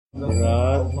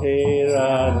Radhe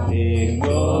Radhe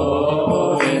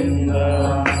Govinda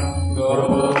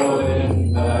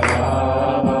Govinda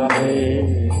Radhe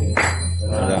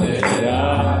Radhe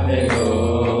Radhe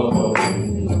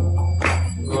Govinda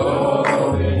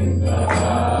Govinda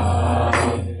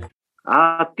Radhe.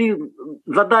 А ты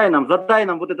задай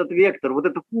нам вот этот вектор, вот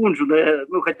эту кунжу, да,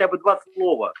 ну хотя бы 2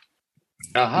 слова.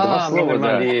 Ага, слова,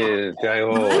 да.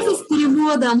 Давайте с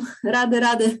переводом.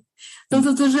 Рады.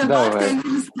 Тут уже бхакты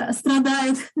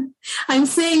страдают. I'm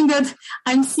saying that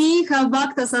I'm seeing how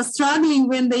bhaktas are struggling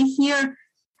when they hear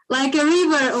like a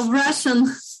river of Russian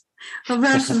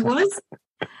words.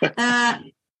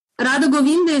 Radha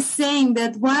Govinda is saying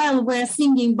that while we're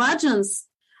singing bhajans,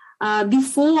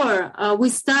 before we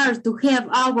start to have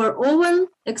our own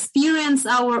experience,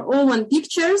 our own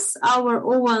pictures, our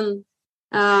own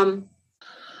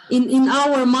in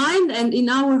our mind and in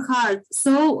our heart.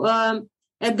 So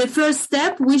at the first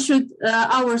step, we should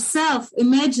ourselves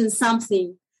imagine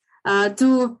something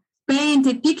to paint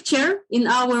a picture in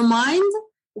our mind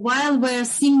while we're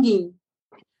singing.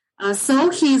 So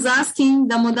he is asking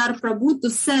Damodar Prabhu to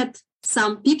set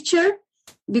some picture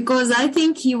because I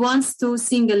think he wants to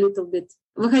sing a little bit.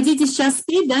 Вы хотите сейчас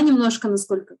спеть, да, немножко,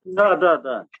 насколько?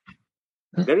 Да.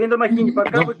 Говинда Махини,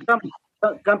 пока вы там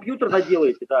компьютер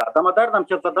наделаете, да, а Дамодар нам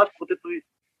сейчас задаст вот эту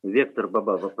вектор,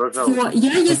 Баба, пожалуйста. Все,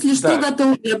 я, если что,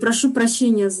 готова, я прошу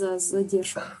прощения за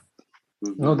задержку.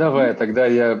 Ну, давай, тогда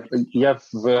я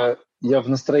в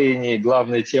настроении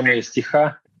главной темы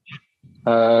стиха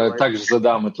также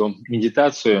задам эту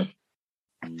медитацию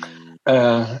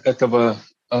этого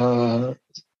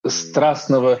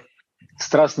страстного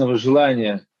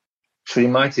желания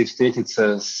Шримати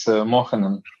встретиться с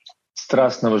Моханом,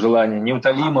 страстного желания,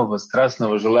 неутолимого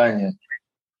страстного желания.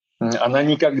 Она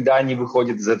никогда не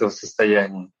выходит из этого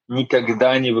состояния,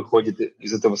 никогда не выходит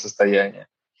из этого состояния.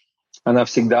 Она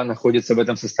всегда находится в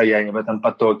этом состоянии, в этом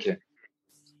потоке.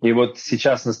 И вот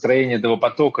сейчас настроение этого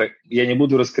потока, я не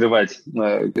буду раскрывать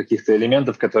каких-то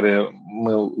элементов, которые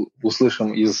мы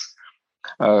услышим из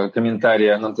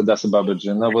комментария Анантадаса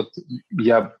Бабаджи, но вот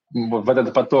я в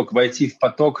этот поток, войти в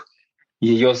поток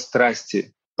ее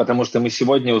страсти, потому что мы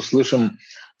сегодня услышим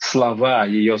слова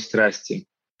ее страсти.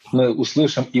 Мы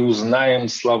услышим и узнаем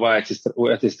слова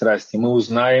этой страсти. Мы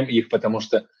узнаем их, потому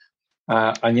что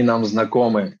они нам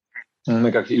знакомы.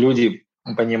 Мы как люди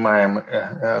понимаем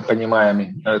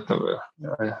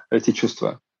эти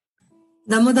чувства.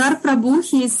 Damodar Prabhu,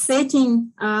 he is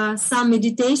setting some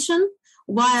meditation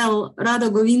while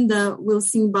Radha Govinda will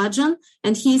sing bhajan,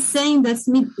 and he is saying that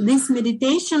this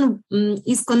meditation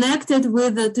is connected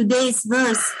with today's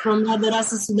verse from Radha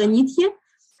Rasa Sudhanidhi.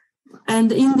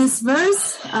 And in this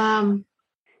verse,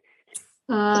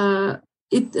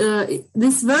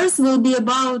 this verse will be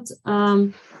about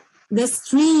the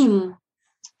stream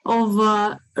of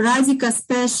Radhika's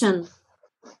passion.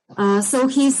 So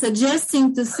he's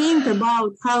suggesting to think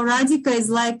about how Radhika is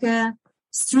like a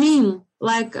stream,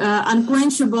 like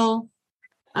unquenchable,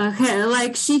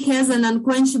 like she has an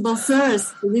unquenchable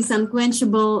thirst, this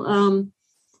unquenchable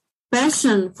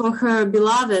passion for her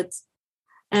beloved.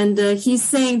 And he's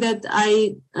saying that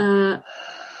I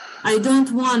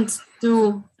don't want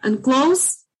to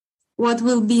enclose what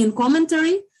will be in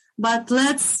commentary, but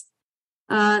let's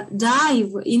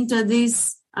dive into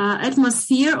this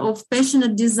atmosphere of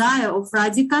passionate desire of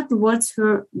Radhika towards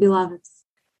her beloved.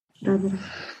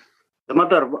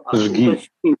 Дамодар,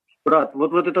 брат,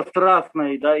 вот это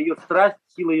страстное, да, ее страсть,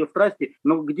 сила ее страсти,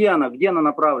 но где она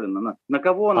направлена? На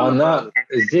кого она направлена?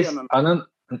 Здесь она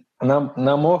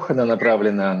на Мохана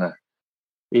направлена она.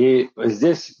 И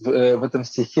здесь, в этом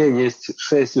стихе, есть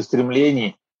 6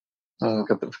 устремлений,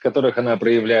 в которых она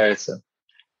проявляется.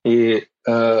 И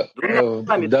в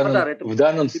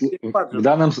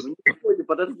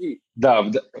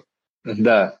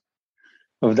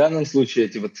данном случае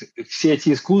все эти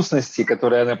искусности,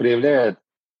 которые она проявляет,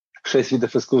 6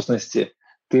 видов искусности,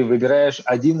 ты выбираешь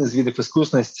один из видов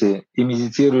искусности и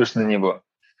медитируешь на него.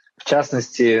 В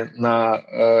частности, на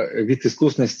вид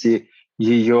искусности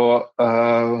ее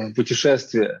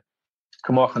путешествия к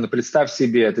Мохану. Представь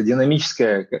себе, это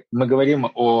динамическое. Мы говорим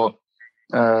о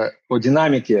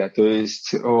динамике, то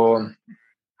есть о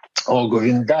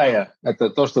Говиндая. Это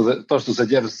то, что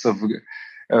содержится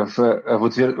в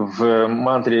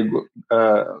мантре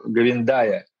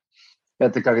Говиндая.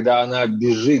 Это когда она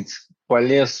бежит по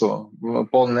лесу,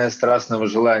 полная страстного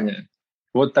желания.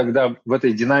 Вот тогда в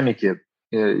этой динамике,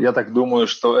 я так думаю,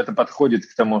 что это подходит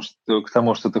к тому,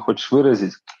 что ты хочешь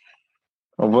выразить.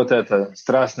 Вот это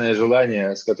страстное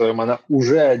желание, с которым она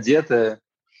уже одета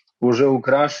уже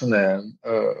украшенная,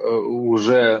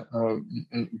 уже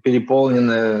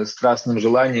переполненная страстным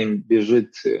желанием,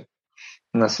 бежит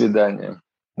на свидание.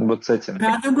 Вот с этим.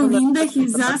 Radha Govinda,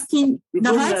 he's asking,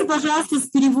 давайте, пожалуйста, с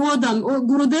переводом.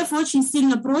 Гурудев очень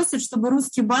сильно просит, чтобы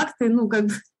русские бхакты,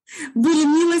 были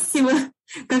милостивы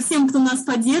ко всем, кто нас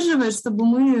поддерживает, чтобы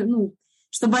мы,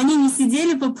 чтобы они не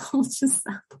сидели по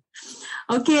полчаса.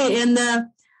 Okay, and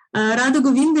Radha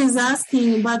Govinda is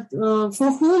asking, but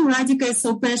for whom Radhika is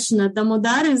so passionate?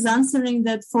 Damodar is answering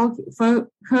that for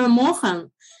her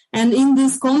Mohan. And in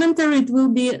this commentary, it will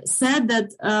be said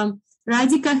that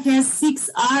Radhika has 6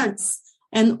 arts.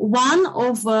 And one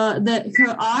of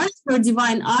her art, her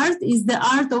divine art, is the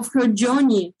art of her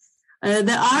journey,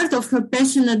 the art of her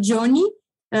passionate journey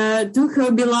to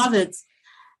her beloved.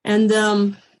 And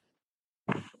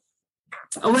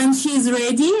when she is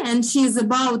ready and she is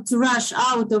about to rush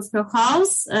out of her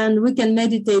house, and we can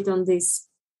meditate on this.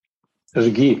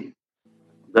 Жги.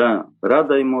 Да,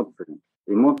 рада эмоции.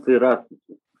 Эмоции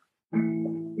радости.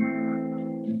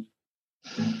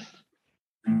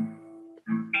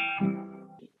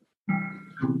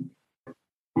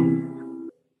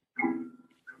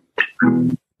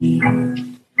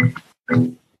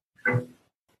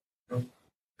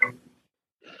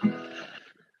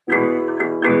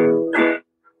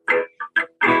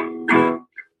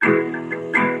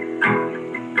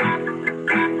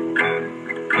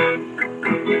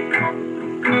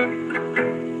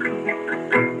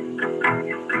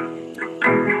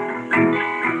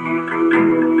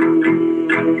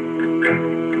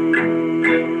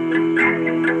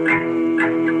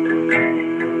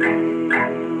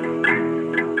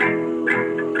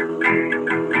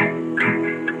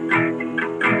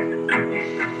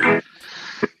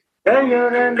 Jaya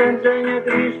Radha Jaya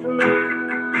Krishna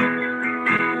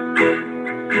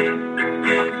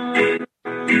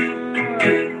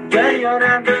Jaya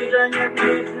Radha Jaya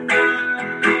Krishna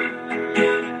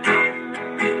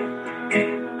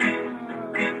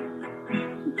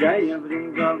Jaya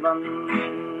Vrindavan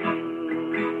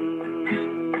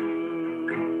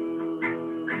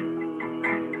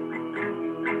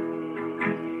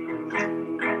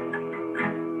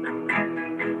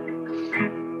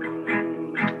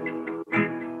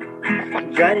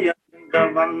Jaya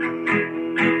Vrindavan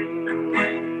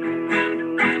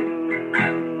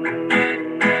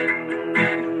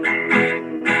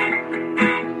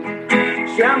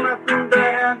Shyama Kunda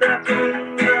Radha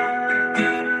Kunda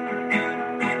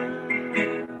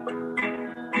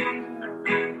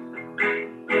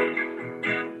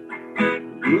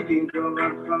Giri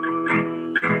Govardhan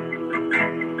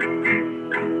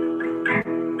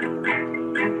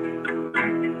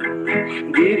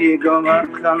Giri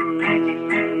Govardhan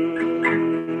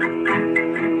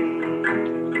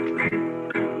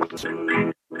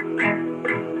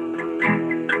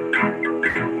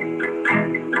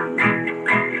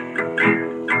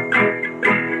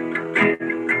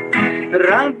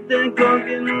Radha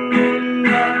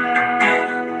Govinda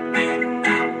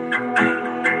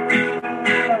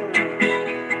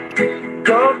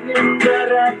Govinda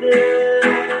Radha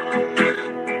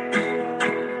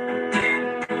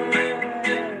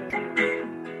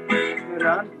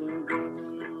Radha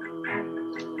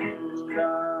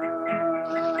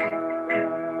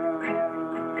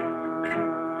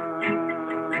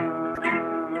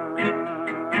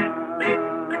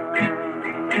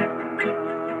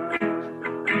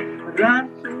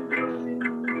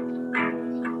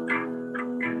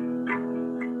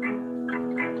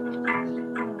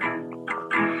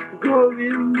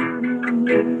Govinda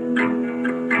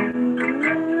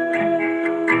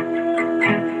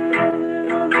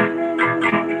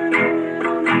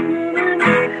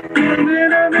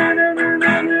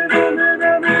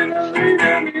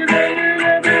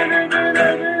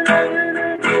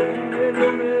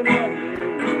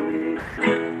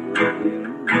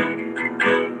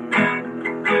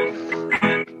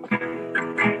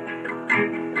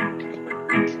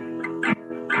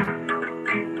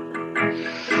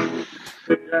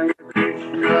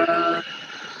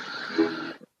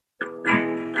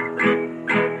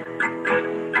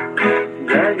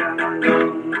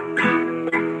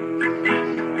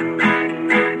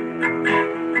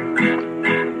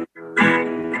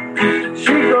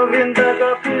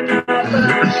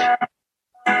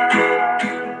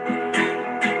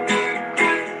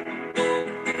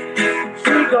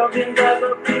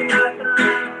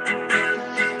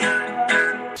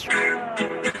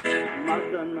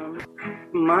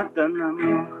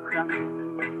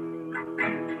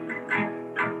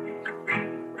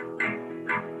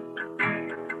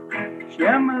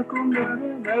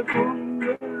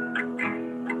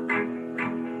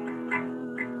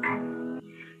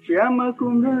Shama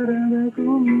Kunda Radha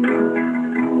Kunda.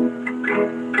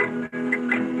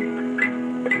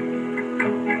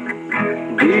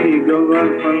 Giri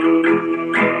Govardhan.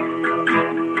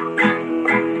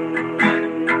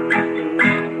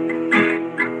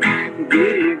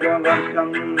 Giri Govardhan.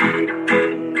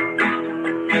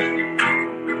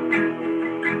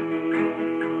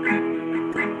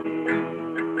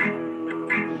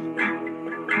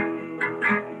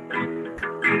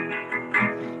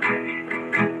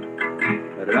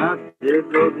 Radhe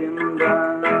Govinda.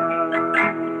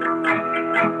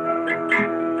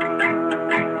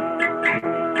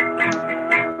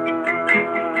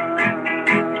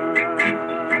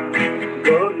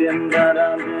 Govinda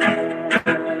Radhe.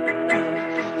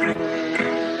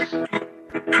 Radhe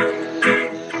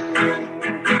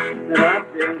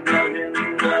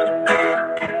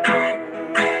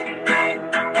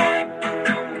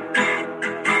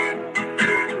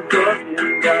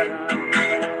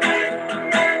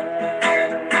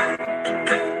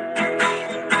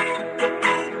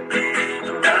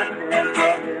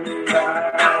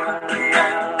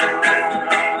Govinda.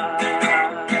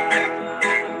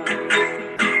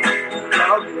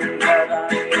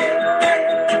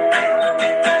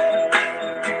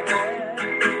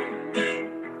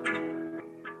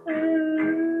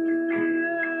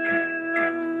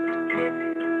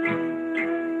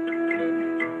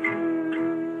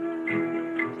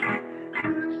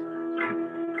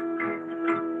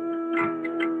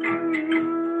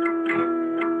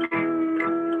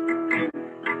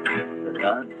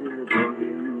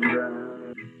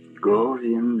 Govinda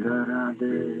Govinda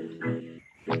Radhe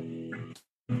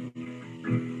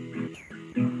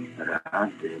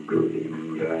Radhe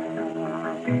Govinda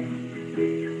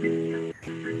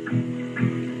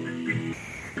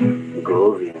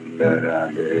Govinda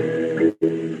Radhe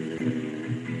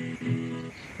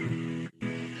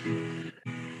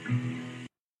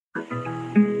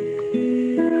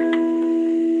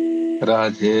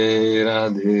Радhe,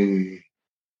 Радhe.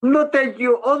 No, thank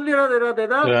you. Only Radhe Radhe.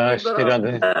 Jai Shri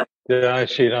Radhe. Jai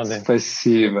Shri Radhe.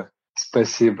 Спасибо,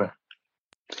 спасибо.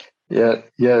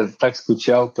 Я так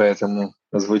скучал по этому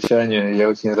звучанию. Я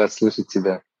очень рад слышать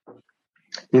тебя.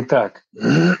 Итак,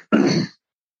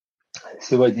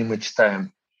 сегодня мы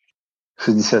читаем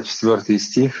 64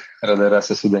 стих Радha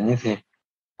Rasa Sudhanidhi.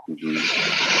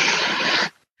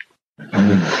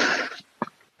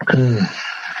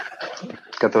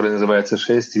 Который называется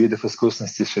 «6 видов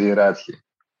искусности Шри Радхи».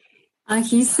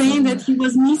 He's saying that he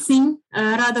was missing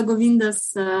Radha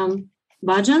Govinda's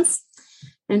bhajans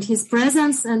and his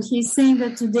presence, and he's saying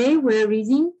that today we're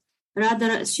reading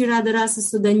Shri Radha Rasa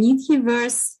Sudhanidhi,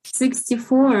 verse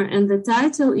 64, and the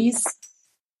title is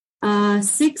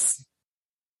 6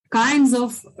 kinds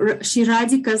of Shri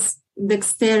Radhika's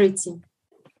dexterity.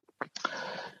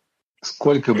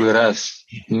 Сколько бы раз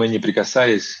мы не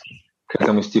прикасались к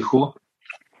этому стиху,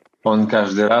 он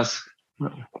каждый раз,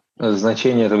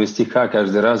 значение этого стиха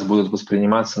каждый раз будут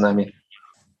восприниматься нами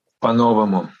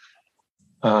по-новому.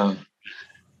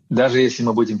 Даже если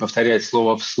мы будем повторять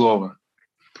слово в слово,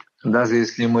 даже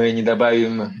если мы не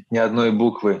добавим ни одной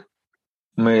буквы,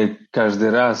 мы каждый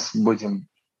раз будем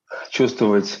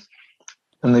чувствовать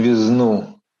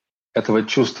новизну этого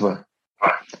чувства,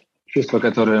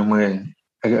 которое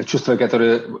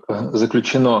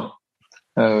заключено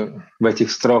в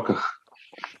этих строках.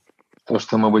 То,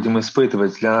 что мы будем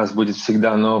испытывать, для нас будет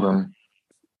всегда новым.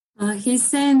 He's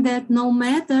saying that no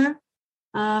matter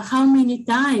how many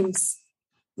times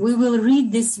we will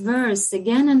read this verse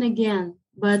again and again,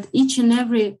 but each and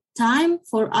every time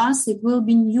for us it will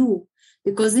be new,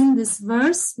 because in this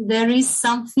verse there is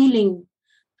some feeling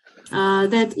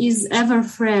that is ever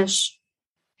fresh.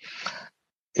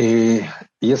 И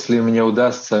если мне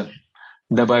удастся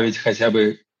добавить хотя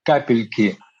бы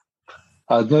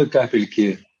одной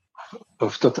капельки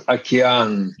в тот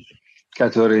океан,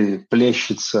 который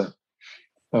плещется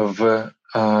в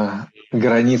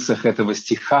границах этого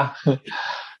стиха,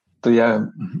 то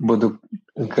я буду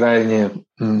крайне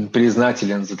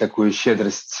признателен за такую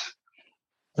щедрость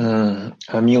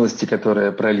милости,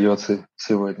 которая прольется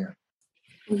сегодня.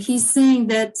 He's saying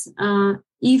that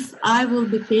if I will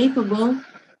be capable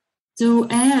to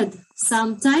add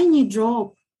some tiny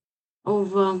drop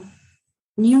of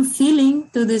new feeling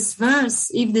to this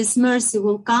verse, if this mercy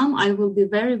will come, I will be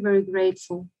very, very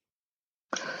grateful.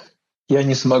 Я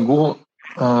не смогу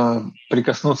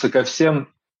прикоснуться ко всем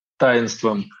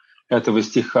таинствам этого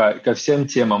стиха, ко всем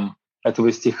темам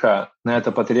этого стиха. На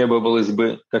это потребовалось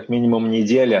бы как минимум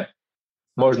неделя.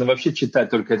 Можно вообще читать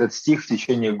только этот стих в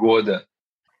течение года.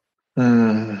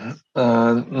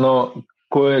 Но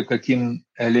кое-каким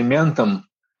элементам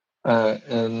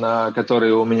на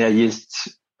которые у меня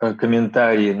есть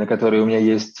комментарии, на которые у меня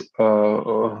есть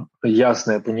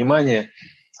ясное понимание,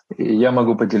 я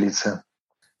могу поделиться.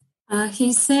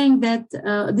 He's saying that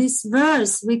this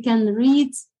verse we can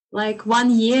read like 1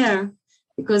 year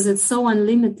because it's so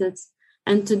unlimited.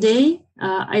 And today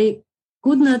I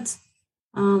could not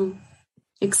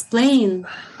explain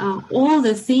all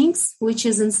the things which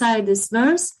is inside this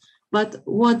verse, but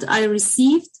what I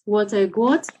received, what I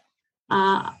got,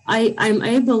 I'm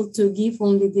able to give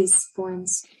only these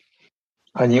points.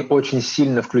 Они очень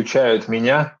сильно включают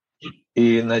меня,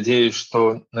 и надеюсь,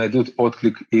 что найдут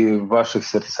отклик и в ваших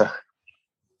сердцах.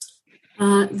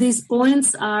 These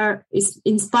points are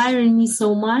inspiring me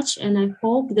so much, and I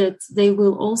hope that they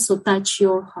will also touch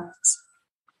your hearts.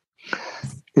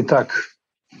 Итак,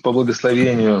 по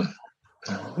благословению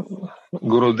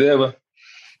Гурудева,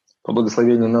 по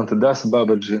благословению Нантадаса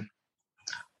Бабаджи,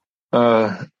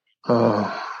 мы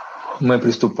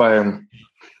приступаем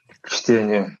к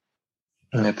чтению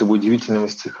этого удивительного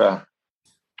стиха.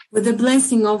 With the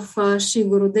blessing of Shri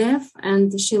Gurudev and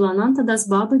Srila Anantadas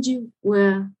Babaji,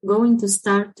 we're going to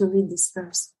start to read this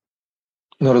verse.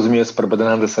 Ну, разумеется,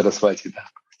 Прабхадананда Сарасвати, да.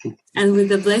 And with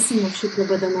the blessing of Shri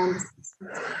Prabhupada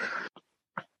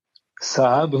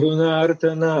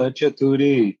Sabhrunartana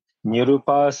Chaturi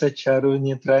Nirupasa Charu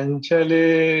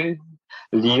Nitranchale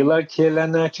Lila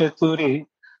Kelana Chaturi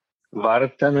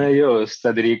Vartanayo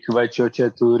Stadrikvacho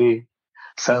Chaturi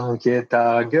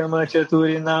Sanketa Gama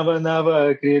Chaturi Nava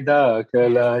Nava Krida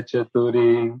Kala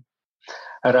Chaturi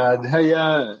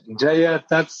Radhaya Jaya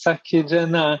Tatsaki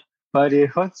Jana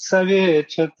Parihotsave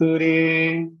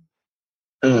Chaturi.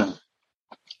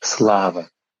 Слава!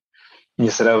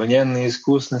 Несравненной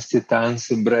искусности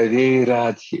танцы бровей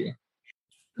Радхи.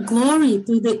 Glory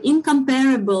to the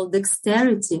incomparable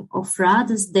dexterity of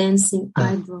Radha's dancing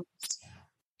eyebrows.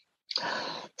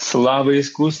 Слава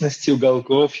искусности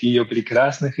уголков ее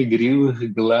прекрасных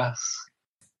игривых глаз.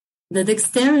 The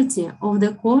dexterity of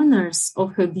the corners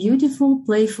of her beautiful,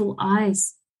 playful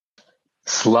eyes.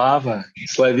 Слава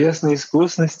словесной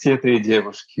искусности этой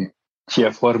девушки,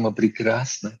 чья форма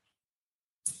прекрасна.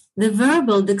 The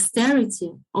verbal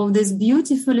dexterity of this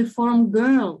beautifully formed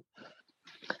girl.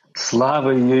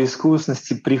 Слава ее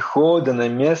искусности прихода на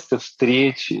место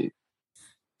встречи.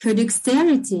 Her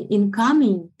dexterity in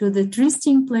coming to the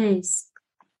trysting place.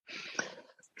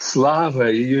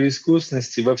 Слава ее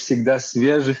искусности во всегда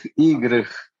свежих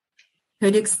играх.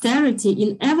 Her dexterity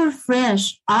in ever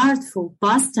fresh, artful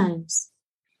pastimes.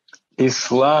 И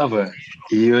слава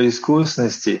ее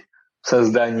искусности в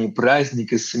создании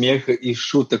праздника, смеха и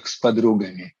шуток с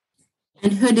подругами.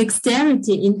 And her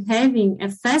dexterity in having a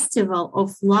festival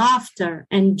of laughter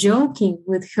and joking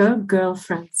with her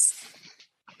girlfriends.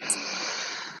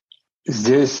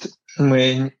 Здесь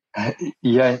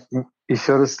я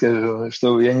еще раз скажу,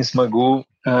 что я не смогу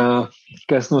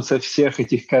коснуться всех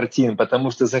этих картин,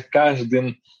 потому что за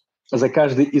каждой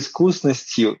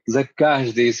искусностью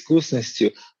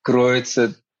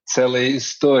кроется целая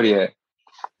история,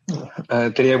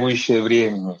 требующая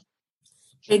времени.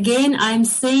 Again, I'm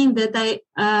saying that I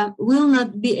will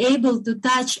not be able to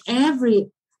touch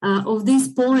every of these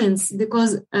points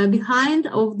because behind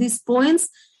of these points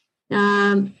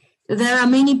there are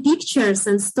many pictures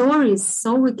and stories,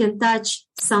 so we can touch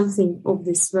something of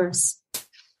this verse.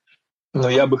 Но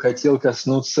я бы хотел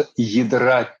коснуться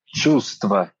ядра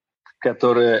чувства,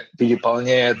 которое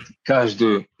переполняет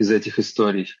каждую из этих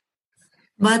историй.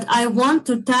 But I want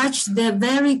to touch the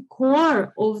very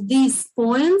core of these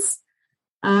points,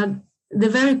 the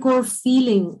very core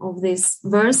feeling of this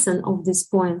verse and of these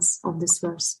points of this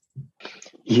verse.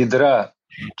 Ядра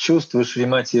чувства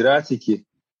Шримати Радхики,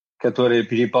 которое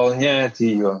переполняет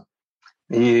ее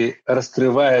и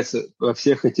раскрывается во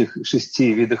всех этих 6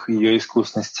 видах ее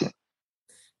искусности.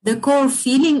 The core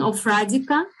feeling of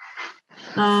Radhika,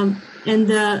 and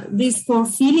this core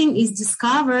feeling is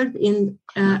discovered in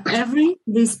every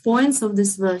these points of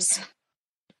this verse.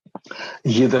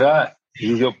 Ядра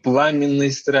ее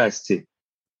пламенной страсти.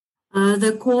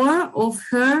 The core of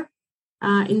her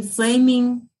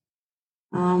inflaming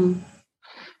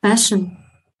passion.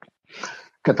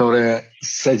 Которая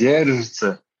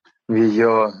содержится в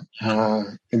ее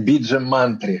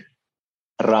биджа-мантре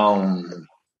Раум.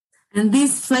 And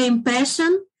this flame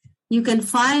passion you can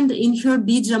find in her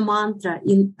bija mantra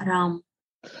in Ram.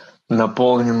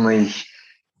 Наполненной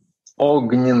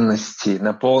огненности,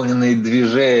 наполненной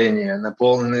движения,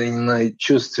 наполненной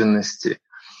чувственности,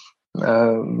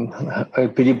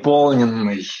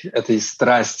 переполненной этой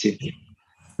страсти.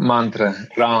 Мантра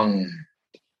Рам.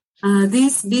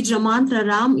 This bija mantra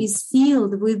Ram is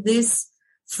filled with this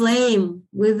flame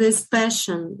with this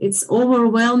passion, its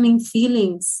overwhelming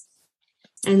feelings,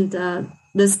 and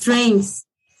the strength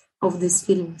of these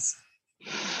feelings.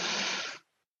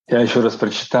 Я еще раз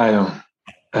прочитаю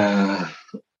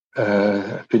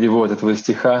перевод этого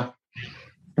стиха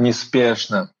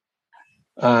неспешно.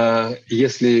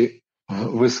 Если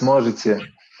вы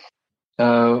сможете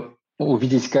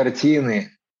увидеть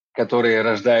картины, которые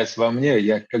рождаются во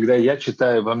мне, когда я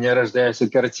читаю, во мне рождаются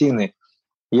картины.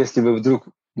 Если вы вдруг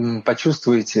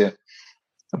почувствуете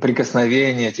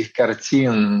прикосновение этих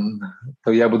картин,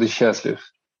 то я буду счастлив.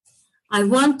 I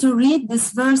want to read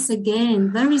this verse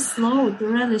again, very slow to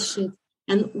relish it.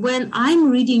 And when I'm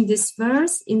reading this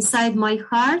verse, inside my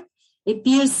heart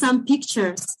appears some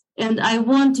pictures. And I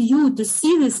want you to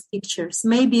see these pictures.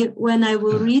 Maybe when I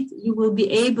will read, you will be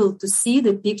able to see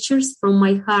the pictures from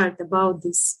my heart about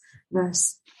this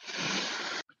verse.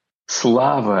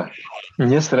 Слава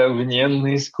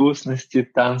несравненной искусности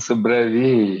танца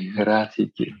бровей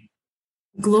Радхики.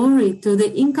 Glory to the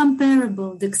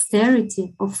incomparable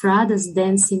dexterity of Radha's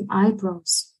dancing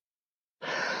eyebrows.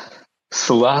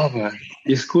 Слава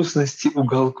искусности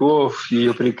уголков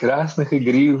ее прекрасных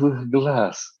игривых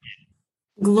глаз.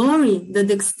 Glory, the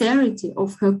dexterity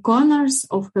of her corners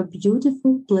of her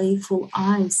beautiful, playful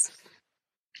eyes.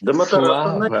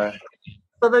 Слава.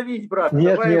 Остановись, брат.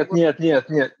 Нет.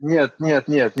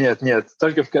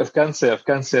 Только в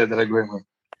конце, дорогой мой.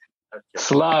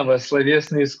 Слава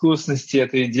словесной искусности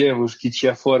этой девушки,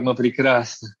 чья форма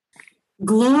прекрасна.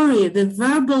 Glory, the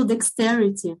verbal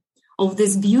dexterity of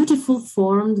this beautiful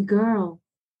formed girl.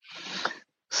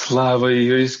 Слава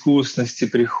ее искусности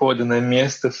прихода на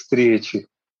место встречи.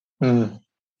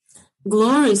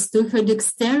 Glories to her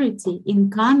dexterity in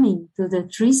coming to the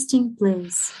trysting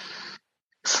place.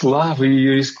 Слава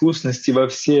ее искусности во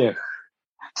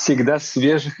всегда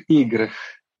свежих играх.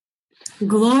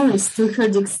 Glories to her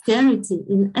dexterity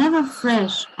in ever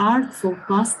fresh, artful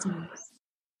pastimes.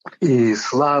 И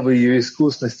слава ее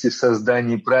искусности в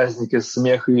создании праздника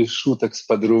смеха и шуток с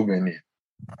подругами.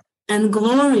 And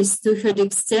glories to her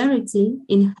dexterity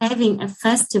in having a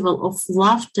festival of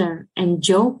laughter and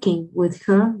joking with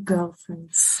her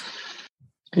girlfriends.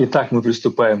 Итак, мы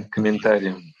приступаем к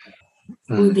комментариям.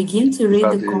 We begin to read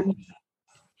the comments.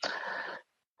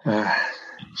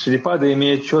 Шрипада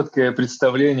имеет четкое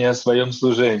представление о своем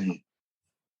служении.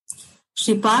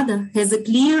 Shripada has a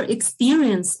clear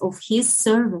experience of his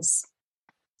service.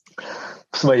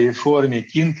 В своей форме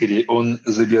кинкари он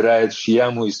забирает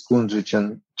Шьяму из кунджи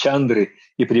Чандры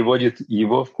и приводит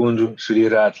его в кунджу Шри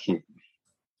Радхи.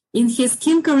 In his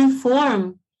kinkari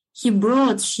form, he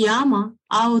brought Shyama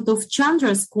out of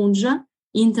Chandra's kunja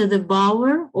into the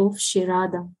bower of Shri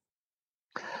Radha,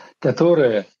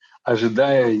 которая,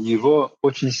 ожидая его,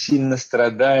 очень сильно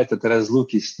страдает от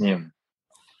разлуки с ним.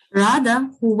 Radha,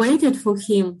 who waited for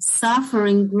him,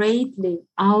 suffering greatly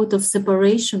out of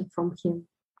separation from him.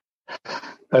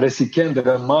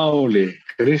 Расикендра Маули,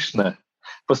 Кришна,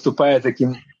 поступая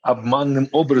таким обманным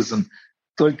образом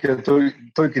только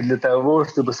для того,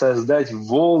 чтобы создать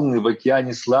волны в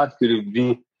океане сладкой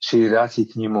любви Шри Радхи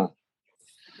к нему.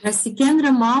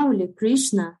 Rasikendra Mauli,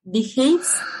 Krishna,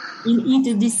 behaves in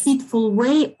a deceitful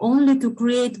way only to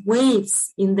create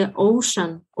waves in the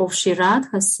ocean of Shri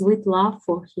Radha's sweet love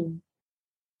for him.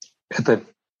 Это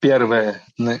первое,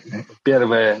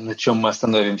 на чем мы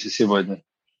остановимся сегодня.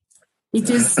 It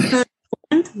is the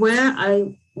point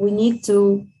where we need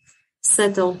to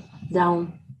settle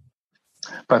down.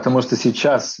 Потому что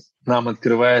сейчас нам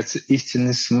открывается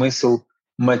истинный смысл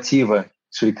мотива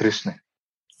Шри Кришны.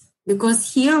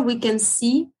 Because here we can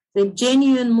see the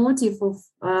genuine motive of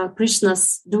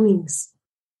Krishna's doings.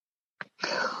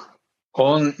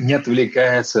 Он не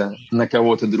отвлекается на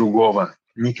кого-то другого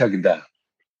никогда.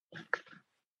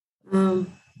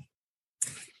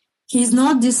 He is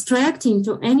not distracting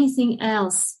to anything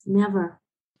else, never.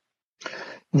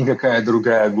 Никакая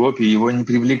другая гопи его не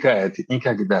привлекает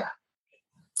никогда.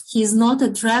 He is not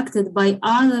attracted by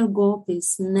other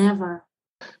gopis, never.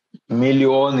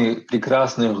 Миллионы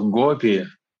прекрасных гопи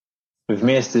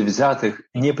вместе взятых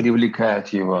не привлекают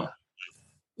его.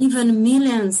 Even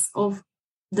millions of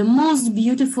the most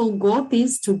beautiful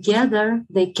gopis together,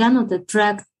 they cannot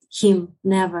attract him,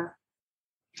 never.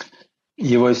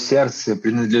 Его сердце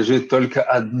принадлежит только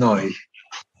одной.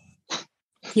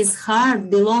 His heart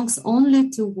belongs only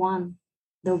to one,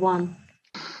 the one.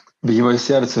 В его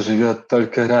сердце живет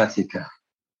только Радхика.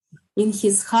 In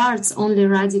his heart only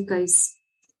Radhika is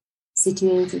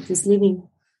situated, is living.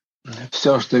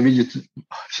 Все, что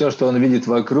он видит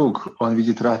вокруг, он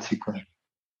видит Радхику.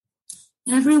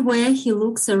 Everywhere he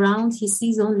looks around, he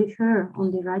sees only her,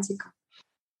 only Radhika.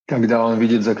 Когда он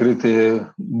видит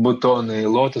закрытые бутоны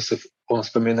лотосов, он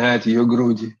вспоминает ее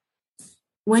груди.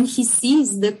 When he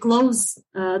sees the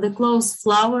closed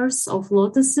flowers of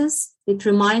lotuses, it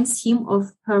reminds him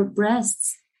of her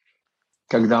breasts.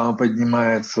 Когда он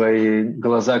поднимает свои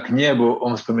глаза к небу,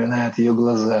 он вспоминает ее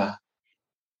глаза.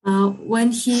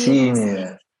 When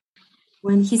Синие.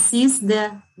 he sees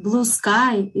the blue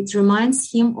sky, it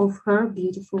reminds him of her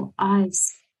beautiful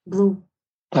eyes, blue.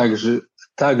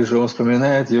 Также он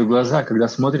вспоминает ее глаза, когда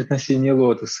смотрит на синие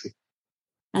лотосы.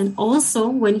 And also,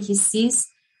 when he sees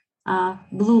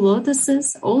blue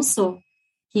lotuses, also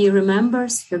he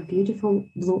remembers her beautiful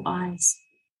blue eyes.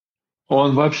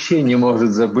 Он вообще не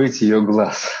может забыть ее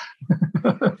глаз.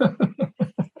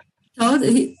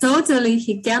 Totally,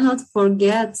 he cannot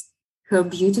forget her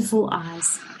beautiful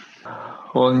eyes.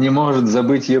 Он не может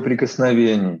забыть ее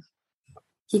прикосновений.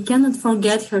 He cannot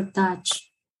forget her touch.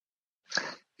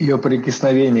 Ее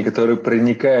прикосновений, которые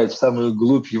проникают в самую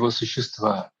глубь его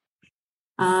существа.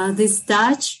 This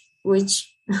touch,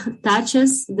 which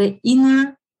touches the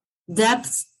inner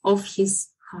depths of his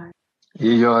heart.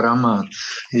 Ее аромат,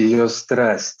 ее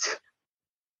страсть.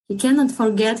 He cannot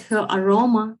forget her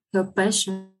aroma, her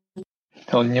passion.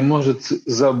 Он не может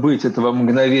забыть этого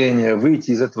мгновения,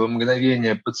 выйти из этого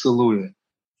мгновения поцелуя.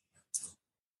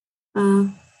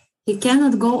 He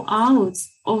cannot go out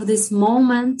of this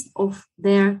moment of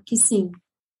their kissing.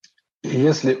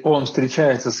 Если он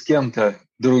встречается с кем-то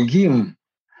другим,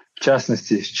 в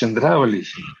частности, с Чандравали,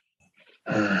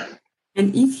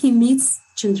 And if he meets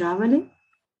Chandravali,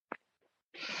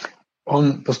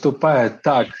 он поступает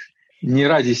так не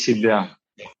ради себя.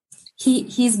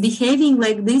 he's behaving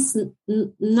like this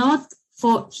not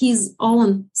for his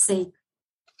own sake.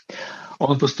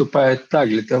 Он поступает так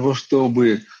для того,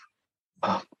 чтобы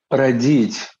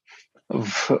родить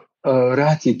в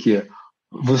Радике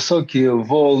высокие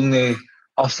волны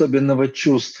особенного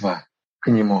чувства к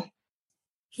нему.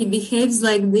 He behaves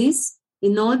like this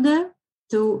in order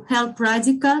to help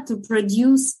Radhika to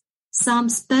produce some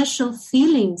special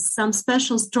feelings, some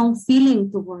special strong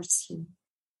feeling towards him.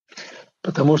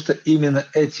 Потому что именно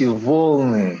эти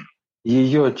волны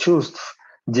ее чувств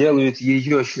делают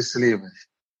ее счастливой.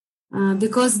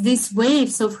 Because these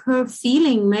waves of her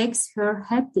feeling makes her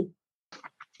happy.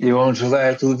 И он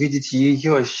желает увидеть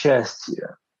ее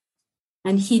счастье.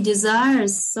 And he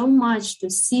desires so much to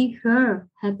see her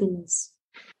happiness.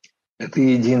 Это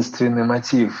единственный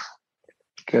мотив,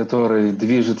 который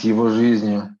движет его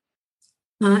жизнью.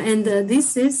 And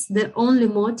this is the only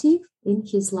motive in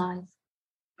his life.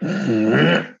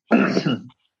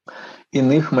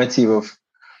 Иных мотивов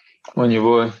у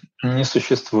него не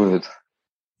существует.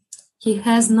 He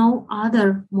has no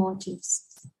other motives.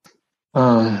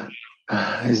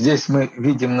 Здесь мы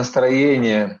видим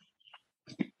настроение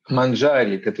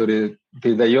манджари, которое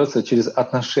передается через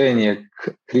отношение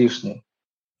к Кришне.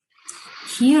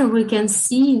 Here we can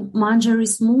see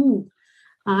Manjari's mood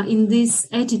in this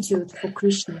attitude for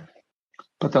Krishna.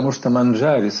 Потому что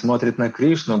манджари смотрит на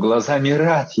Кришну глазами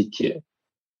Радхики.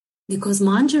 Because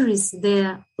Manjari is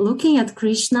there looking at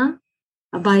Krishna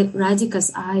by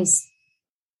Radhika's eyes.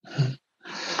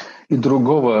 И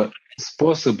другого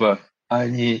способа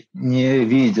они не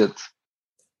видят.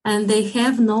 And they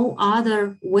have no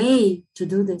other way to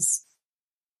do this.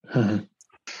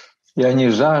 И они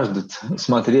жаждут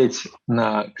смотреть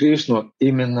на Кришну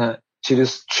именно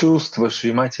через чувство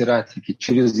Шримати Радхики,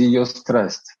 через ее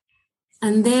страсть.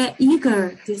 And they're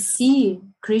eager to see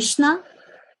Krishna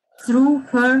through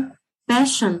her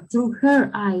passion, through her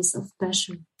eyes of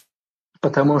passion.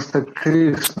 Потому что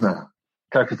Кришна,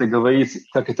 как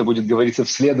это будет говориться в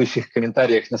следующих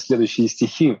комментариях на следующие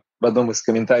стихи, в одном из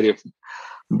комментариев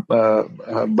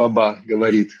Баба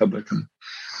говорит об этом,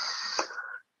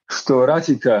 что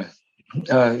Радхика,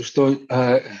 что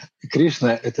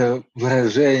Кришна — это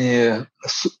выражение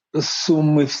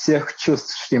суммы всех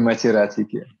чувств Шримати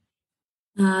Радхики.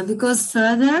 Because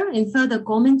in further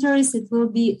commentaries, it will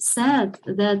be said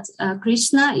that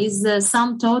Krishna is the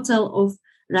sum total of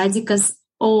Radhika's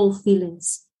all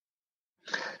feelings.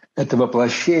 Это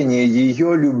воплощение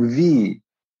ее любви.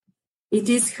 It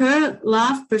is her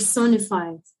love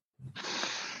personified.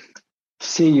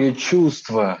 Все ее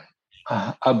чувства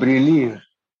обрели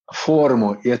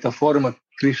форму, и эта форма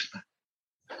Кришна.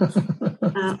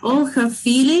 All her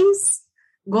feelings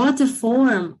got a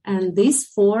form, and this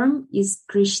form is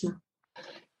Krishna.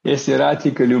 Если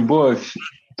Радхика — любовь,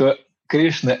 то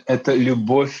Кришна — это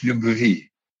любовь любви.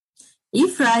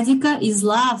 If Radhika is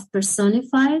love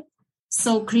personified,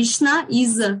 so Krishna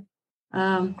is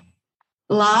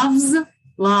love's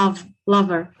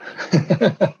lover.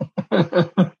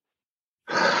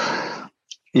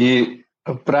 И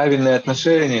правильное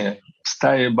отношение в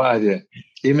стае Бхави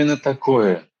именно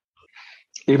такое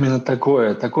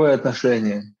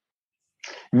отношение,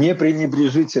 не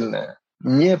пренебрежительное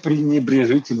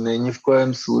ни в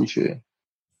коем случае.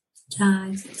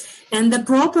 Right. And the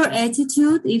proper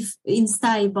attitude, if in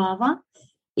Stai Bhava,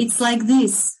 it's like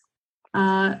this,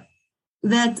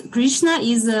 that Krishna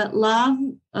is a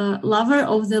lover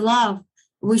of the love.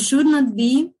 We should not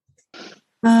be,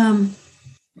 how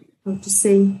to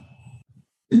say,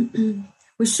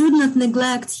 we should not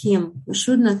neglect him. We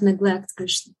should not neglect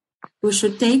Krishna. We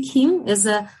should take him as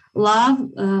a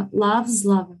love's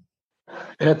lover.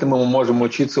 Этому мы можем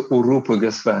учиться у Рупы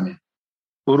Госвами,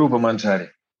 у Рупы Манджари.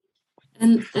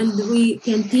 And we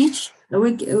can teach,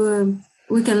 we can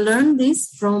learn this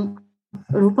from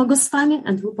Rupa Goswami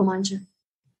and Rupa Manjari.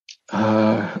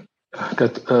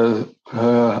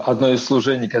 Одно из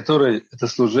служений которой — это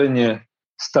служение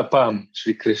стопам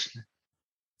Шри Кришны.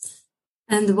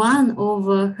 And one of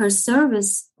her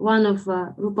service, one of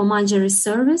Rupa Manjari's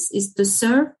service is to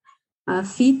serve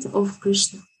feet of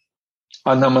Krishna.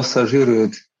 Она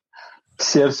массажирует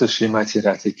сердце Шримати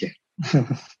Радхики.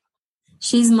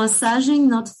 She's massaging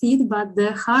not feet, but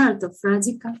the heart of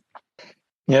Radhika.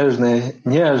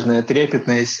 Нежное,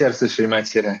 трепетное сердце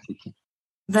Шримати Радхики.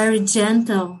 Very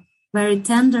gentle, very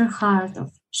tender heart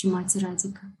of Shrimati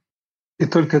Radhika. И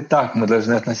только так мы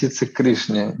должны относиться к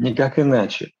Кришне, никак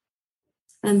иначе.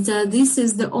 And this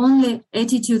is the only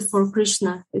attitude for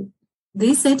Krishna.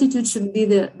 This attitude should be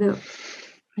the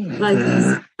like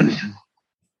this.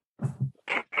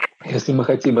 Если мы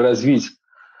хотим развить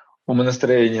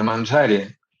умонастроение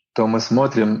Манджари, то мы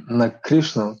смотрим на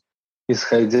Кришну,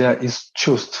 исходя из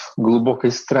чувств,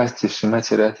 глубокой страсти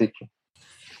Шримати Радхики.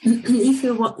 If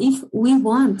we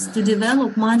want to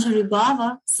develop Manjari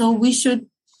Bhava, so we should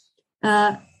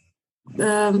have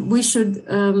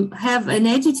an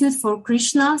attitude for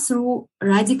Krishna through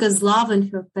Radhika's love and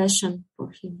her passion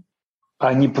for him.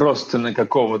 А не просто на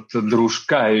какого-то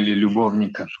дружка или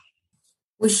любовника.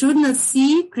 We should not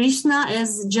see Krishna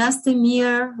as just a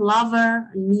mere lover,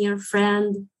 a mere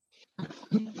friend.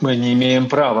 Мы не имеем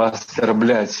права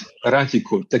оскорблять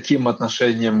Радхику таким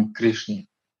отношением к Кришне.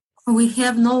 We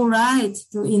have no right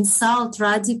to insult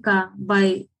Radhika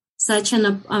by such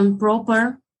an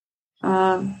improper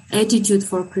attitude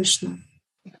for Krishna.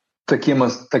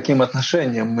 Таким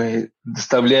отношением мы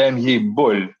доставляем ей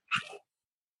боль.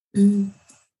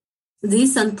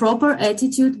 This improper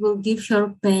attitude will give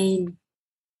her pain.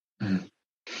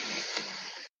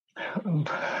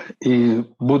 И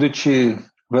будучи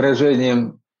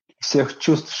выражением всех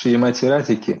чувств Шримати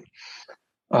Радхики,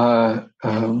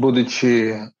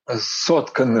 будучи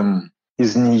сотканным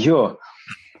из нее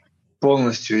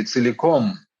полностью и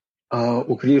целиком,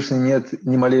 у Кришны нет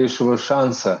ни малейшего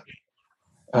шанса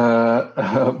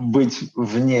быть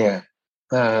вне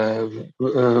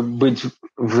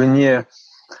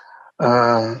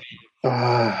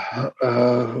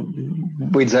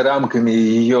быть за рамками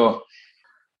ее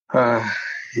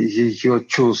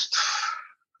чувств.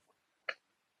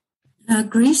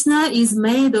 Krishna is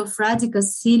made of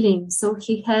Radhika's feelings, so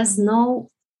he is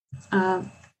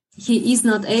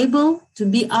not able to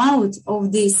be out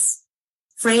of these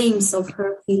frames of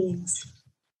her feelings.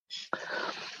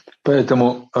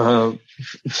 Поэтому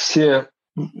все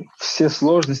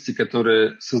сложности,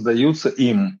 которые создаются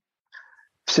им,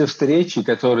 все встречи,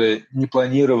 которые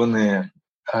непланированные,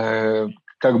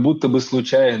 как будто бы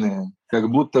случайные, как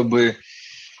будто бы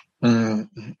он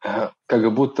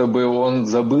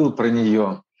забыл про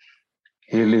нее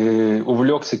или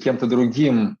увлекся кем-то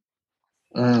другим,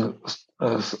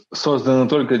 созданы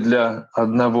только для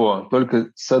одного,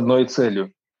 только с одной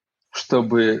целью,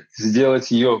 чтобы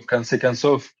сделать ее, в конце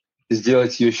концов,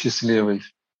 сделать ее счастливой.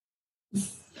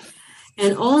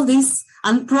 And all these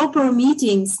improper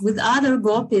meetings with other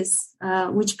gopis,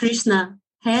 which Krishna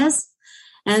has,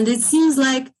 and it seems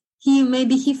like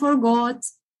maybe he forgot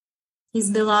his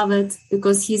beloved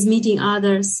because he's meeting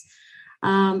others.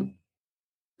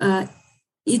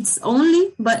 It's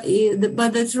only, but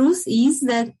the truth is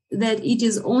that it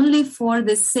is only for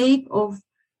the sake of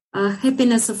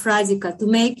happiness of Radhika, to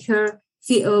make her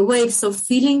waves of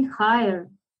feeling higher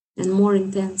and more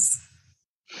intense.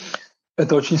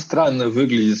 Это очень странно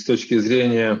выглядит с точки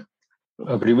зрения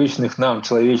привычных нам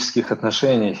человеческих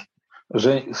отношений,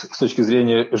 с точки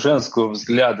зрения женского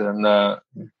взгляда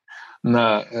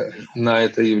на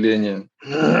это явление.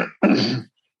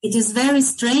 It is very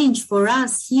strange for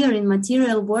us here in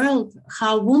material world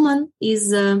how woman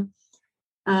is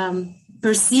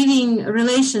perceiving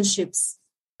relationships.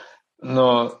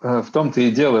 Но в том-то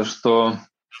и дело, что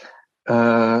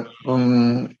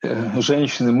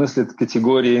женщины мыслят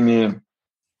категориями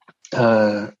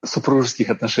супружеских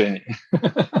отношений.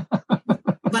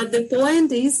 But the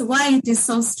point is why it is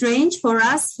so strange for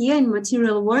us here in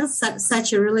material world,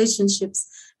 such a relationships.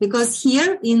 Because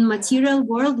here in material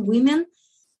world, women,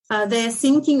 they are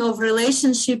thinking of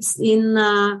relationships in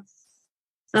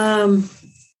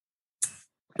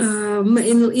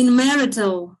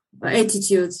marital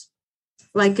attitudes,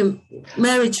 like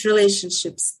marriage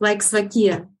relationships, like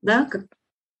свакия, да?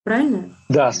 Правильно?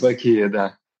 Да, свакия,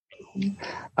 да.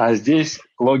 А здесь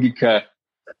логика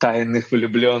тайных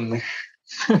влюбленных.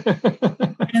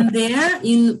 And there,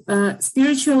 in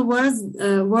spiritual world,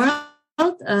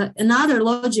 another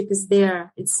logic is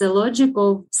there. It's a logic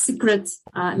of secret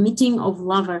meeting of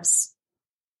lovers.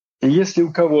 Если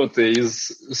у кого-то из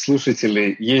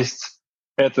слушателей есть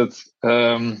этот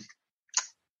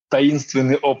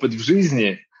таинственный опыт в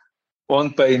жизни,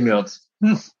 он поймет.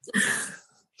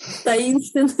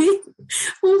 Таинственный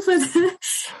опыт.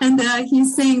 And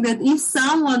he's saying that if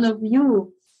someone of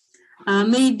you,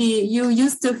 maybe you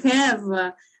used to have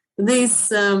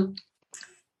this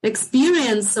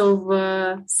experience of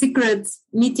secret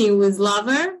meeting with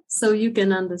lover, so you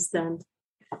can understand.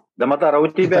 Дамодар, а у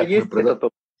тебя есть этот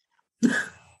опыт?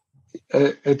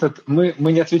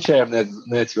 Мы не отвечаем на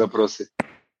эти вопросы.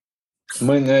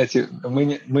 Мы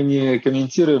не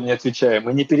комментируем, не отвечаем.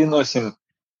 Мы не переносим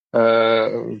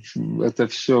это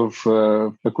все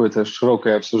в какое-то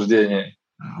широкое обсуждение.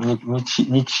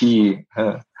 Ничьи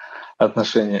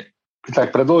отношения.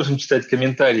 Итак, продолжим читать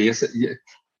комментарии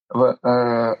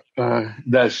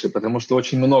дальше, потому что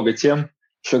очень много тем.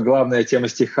 Еще главная тема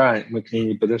стиха, мы к ней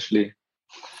не подошли.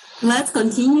 Let's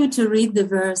continue to read the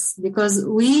verse, because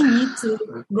we need to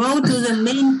go to the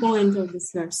main point of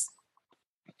this verse.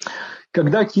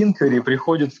 Когда Кинкари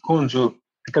приходит в кунджу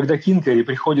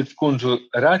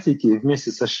Ратики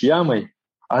вместе со Шьямой,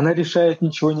 она решает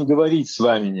ничего не говорить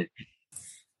Свамини.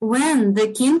 When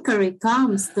the Kinkari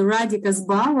comes to Radhika's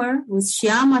bower with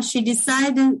Shyama, she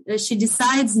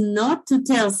decides not to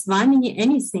tell Swamini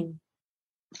anything.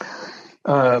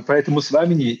 Поэтому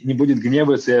Свамини не будет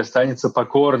гневаться и останется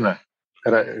покорна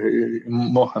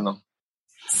Мохану.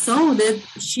 So that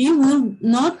she will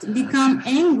not become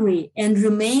angry and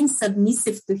remain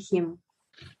submissive to him.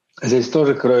 Здесь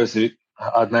тоже кроется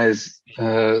одна из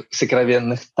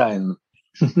сокровенных тайн.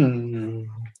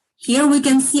 Here we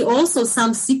can see also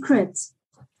some secrets.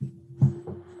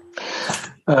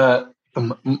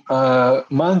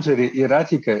 Манджари и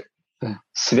Ратика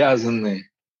связаны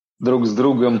друг с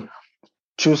другом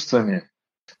чувствами.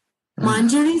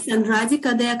 Manjaris and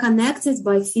Radhika, they are connected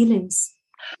by feelings.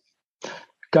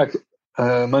 Как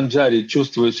Манджари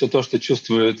чувствует все то, что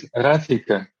чувствует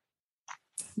Радхика,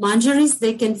 Manjaris,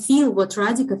 they can feel what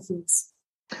Radhika feels.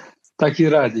 так и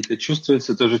Радхика чувствует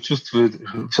все то же,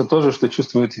 что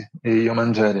чувствует ее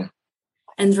Манджари.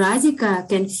 And Radhika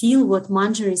can feel what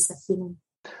Manjaris are feeling.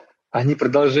 Они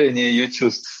продолжение ее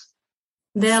чувств.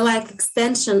 They are like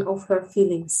extension of her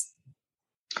feelings.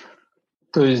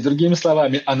 То есть, другими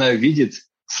словами, она видит,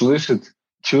 слышит,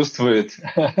 чувствует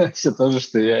все то же,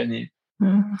 что и они.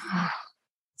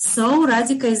 So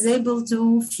Radhika is able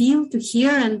to feel, to hear,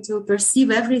 and to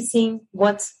perceive everything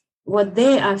what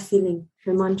they are feeling,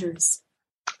 the Manjaris.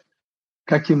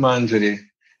 Как и Манджари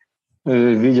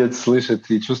видят, слышат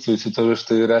и чувствуют все то же,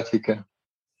 что и Радхика.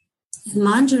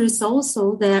 Manjaris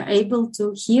also, they are able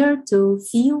to hear, to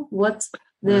feel what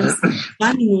the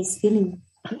Swamini is feeling.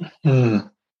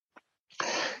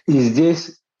 И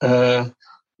здесь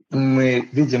мы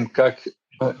видим, как,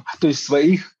 то есть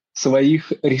своих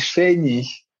решений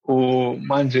у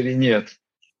Манджари нет.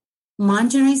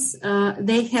 Manjaris,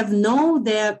 they have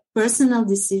their personal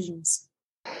decisions.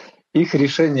 Их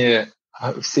решения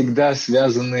всегда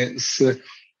связаны с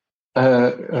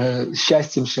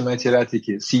счастьем Шримати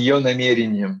Радхики, с ее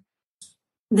намерением.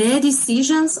 Their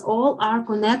decisions all are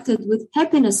connected with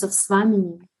happiness of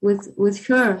Swamini, with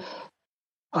her.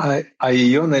 А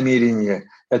ее намерение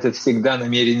 — это всегда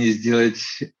намерение сделать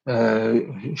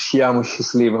Шьяму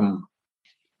счастливым.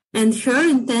 And her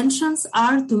intentions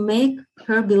are to make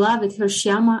her beloved, her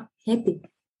Shyama, happy.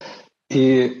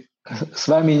 И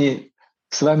Свамини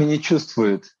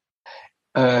чувствует,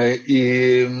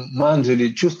 и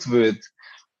Манджари чувствует,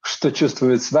 что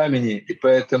чувствует Свамини, и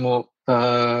поэтому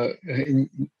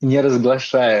не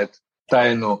разглашает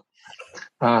тайну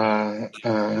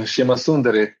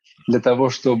Шьямасундары для того,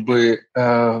 чтобы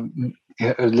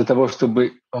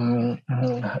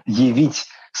явить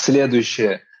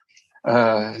следующее,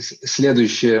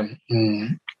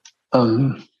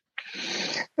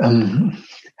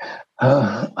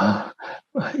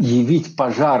 явить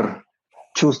пожар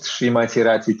чувств Шримати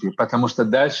Радхики, потому что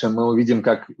дальше мы увидим,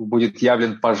 как будет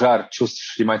явлен пожар чувств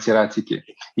Шримати Радхики,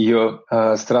 ее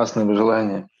страстного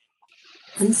желания.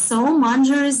 And so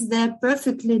Manjaris, they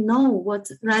perfectly know what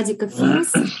Radhika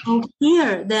feels. So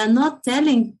here they are not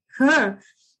telling her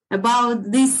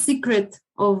about this secret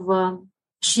of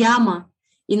Shyama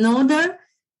in order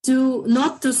to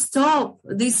not to stop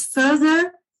this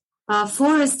further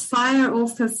forest fire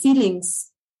of her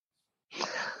feelings.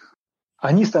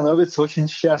 Они становятся очень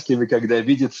счастливы, когда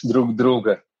видят друг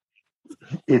друга.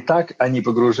 И так они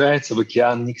погружаются в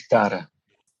океан нектара.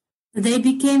 They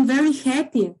became very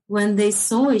happy when they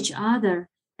saw each other,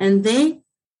 and they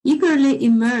eagerly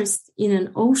immersed in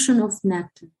an ocean of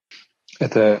nectar.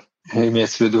 Это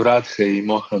имеется в виду Радха и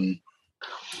Мохан.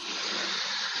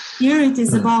 Here it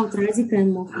is about Radhika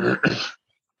and Mohan.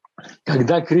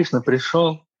 Когда Кришна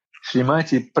пришел,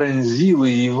 Шримати пронзила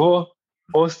его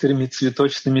острыми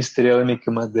цветочными стрелами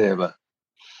Камадева.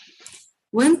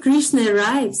 When Krishna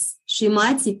arrives,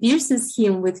 Srimati pierces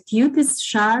him with cutest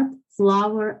sharp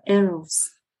flower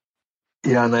arrows.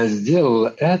 И она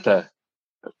сделала это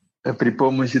при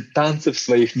помощи танцев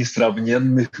своих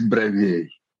несравненных бровей.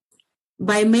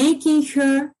 By making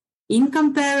her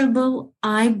incomparable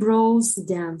eyebrows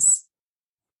dance.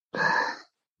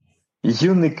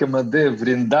 Юный Камадев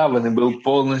Вриндавана был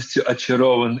полностью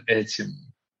очарован этим.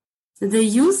 The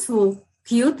youthful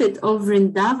Cupid of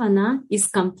Vrindavana is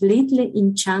completely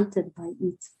enchanted by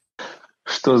it.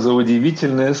 Что за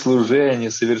удивительное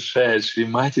служение совершает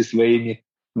Шримати своими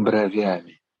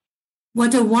бровями.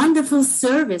 What a wonderful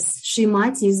service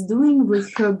Srimati is doing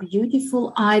with her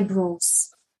beautiful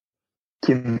eyebrows.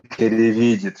 Кинкари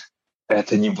видит,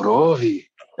 это не брови,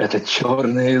 это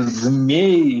черные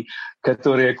змеи,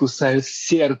 которые кусают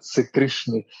сердце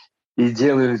Кришны и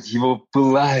делают его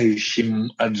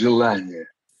пылающим от желания.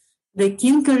 The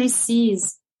Kinkari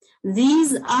sees,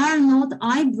 these are not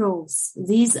eyebrows,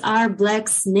 these are black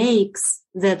snakes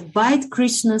that bite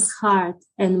Krishna's heart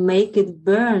and make it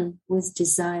burn with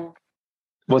desire.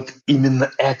 Вот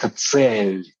именно эта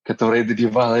цель, которая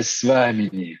добивалась с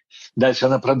вами. Дальше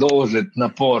она продолжит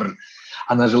напор.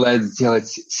 Она желает сделать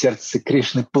сердце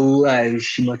Кришны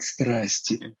пылающим от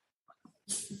страсти.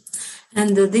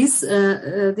 And this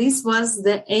was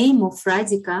the aim of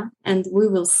Radhika, and we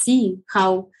will see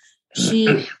how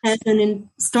she had a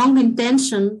strong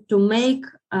intention to make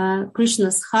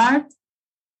Krishna's heart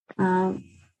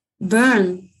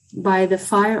burn by the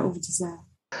fire of desire.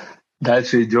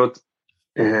 Дальше идет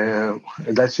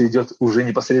уже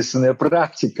непосредственная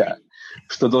практика.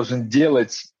 Что должен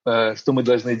делать, что мы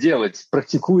должны делать?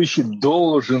 Практикующий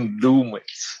должен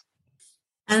думать.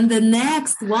 And the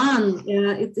next one,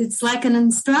 it's like an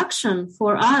instruction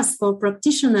for us, for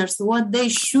practitioners, what they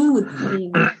should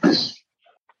think.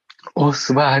 О,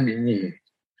 Свамини,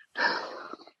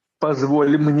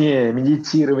 позволь мне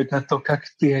медитировать на то, как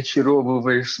ты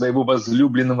очаровываешь своего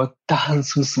возлюбленного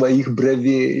танцем своих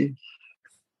бровей.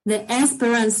 The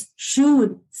aspirants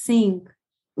should think,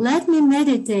 let me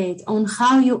meditate on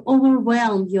how you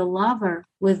overwhelm your lover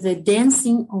with the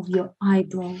dancing of your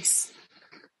eyebrows.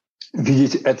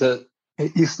 Видеть это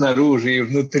и снаружи, и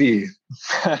внутри.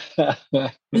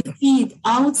 You see it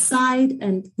outside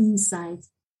and inside.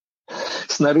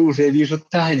 Снаружи я вижу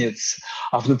танец,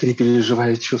 а внутри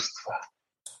переживаю чувства.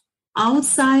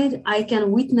 Outside, I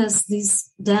can witness this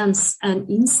dance, and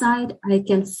inside, I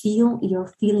can feel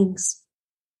your feelings.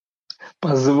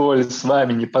 Позволь,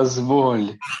 Свамини,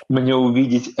 позволь мне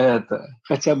увидеть это.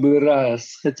 Хотя бы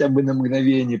раз, хотя бы на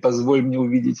мгновение, позволь мне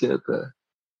увидеть это.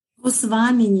 Oh,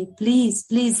 Swamini, please,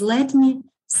 let me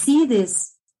see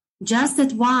this. Just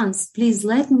at once, please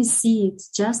let me see it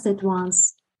just at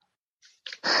once.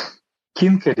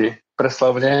 Кинкари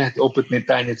прославляет опытный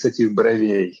танец этих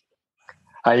бровей,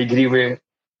 а игривые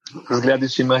взгляды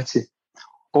Шримати,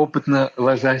 опытно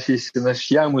ложащиеся на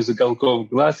шьяму из уголков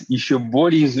глаз, еще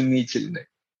более изумительны.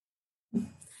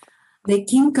 The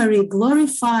Kinkari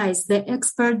glorifies the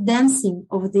expert dancing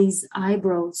of these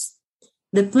eyebrows.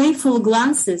 The playful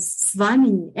glances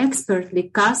Swamini expertly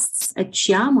casts at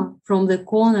Shyama from the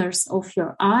corners of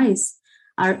your eyes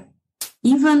are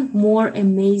even more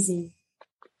amazing.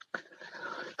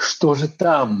 Что же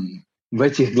там, в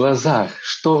этих глазах?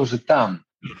 Что же там?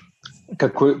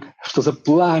 Что за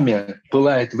пламя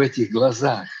пылает в этих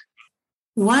глазах?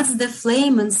 What's the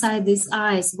flame inside these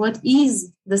eyes? What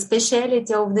is the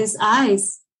speciality of these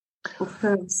eyes of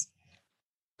hers?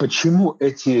 Почему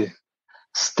эти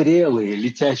стрелы,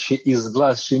 летящие из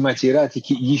глаз Шримати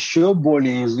Радхики, еще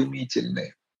более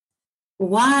изумительны?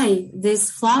 Why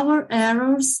these flower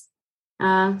arrows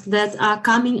that are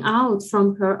coming out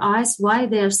from her eyes, why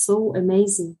they are so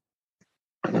amazing?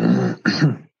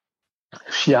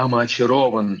 Шьяма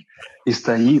очарован и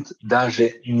стоит,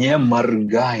 даже не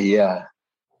моргая.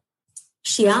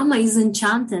 Shyama is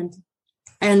enchanted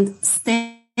and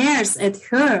stares at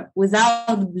her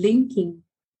without blinking.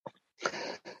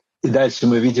 И дальше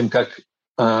мы видим, как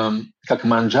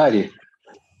Манджари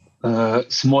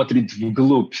смотрит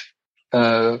вглубь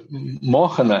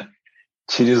Мохана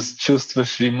через чувство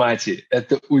Шримати.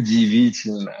 Это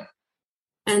удивительно.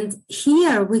 And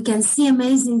here we can see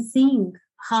amazing thing,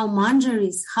 how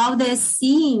Manjaris, how they're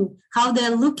seeing, how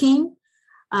they're looking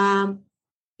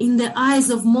in the eyes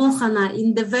of Mohana,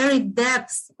 in the very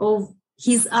depth of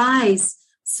his eyes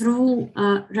through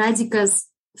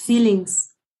Radhika's feelings.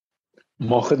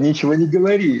 Мохан ничего не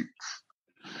говорит.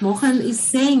 Mohan is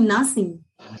saying nothing.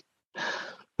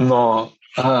 Но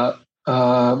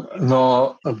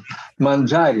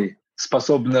Манджари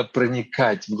способна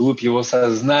проникать вглубь его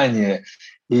сознания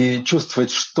и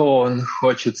чувствовать, что он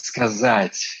хочет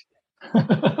сказать.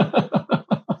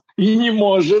 И не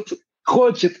может.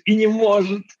 Хочет и не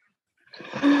может.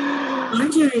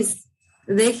 Manjaris,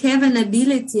 they have an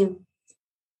ability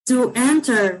to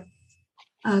enter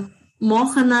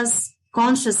Mohana's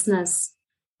consciousness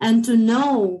and to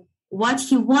know what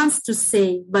he wants to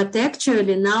say, but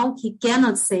actually now he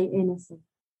cannot say anything.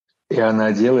 И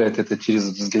она делает это через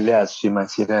взгляд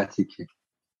Шримати Радхики.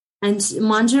 And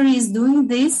Manjari is doing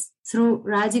this through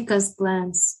Radhika's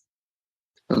glance.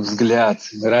 Взгляд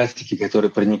Радхики, который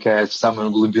проникает в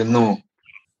самую глубину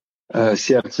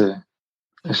сердца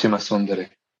Шьямасундары.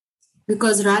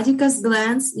 Because Radhika's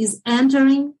glance is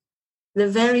entering the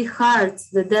very heart,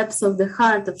 the depths of the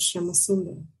heart of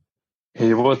Shyamasundara.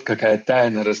 И вот какая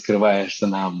тайна раскрывается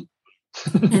нам.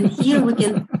 And here we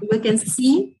can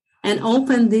see and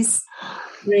open this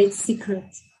great secret.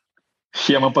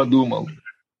 Шьяма подумал: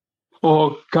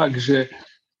 «О, как же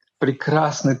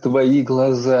прекрасны твои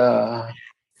глаза!»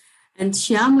 And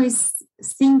Shyama is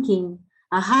thinking,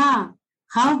 aha,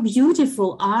 how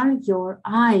beautiful are your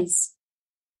eyes.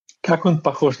 Как он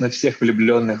похож на всех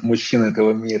влюбленных мужчин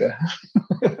этого мира.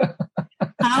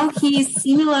 How he is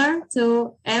similar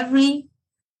to every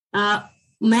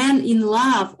man in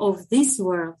love of this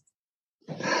world.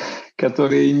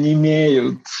 Которые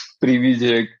немеют при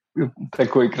виде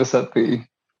такой красоты.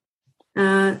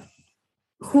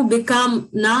 Who become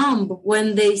numb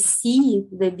when they see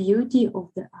the beauty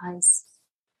of the eyes.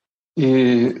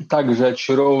 И также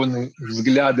очарованы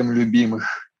взглядом любимых.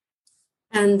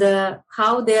 And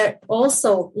how they're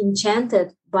also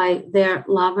enchanted by their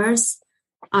lovers'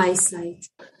 eyesight.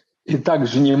 И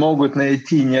также не могут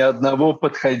найти ни одного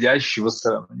подходящего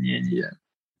сравнения.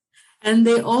 And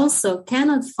they also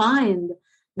cannot find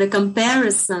the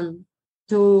comparison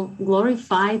to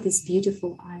glorify these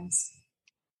beautiful eyes.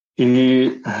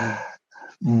 И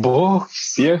Бог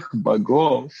всех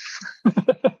богов.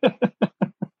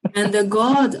 And the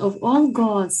God of all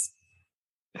gods.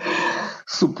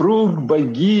 Супруг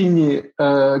богини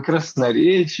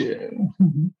красноречия.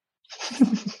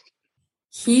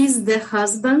 He is the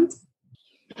husband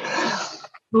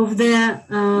of the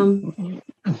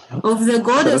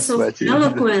goddess of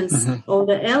eloquence, of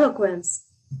the eloquence.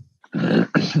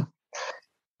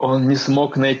 Он не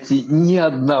смог найти ни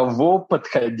одного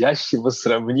подходящего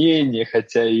сравнения,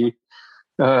 хотя и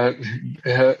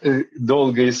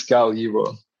долго искал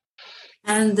его.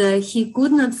 And he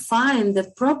could not find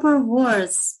the proper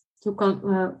words to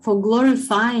for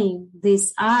glorifying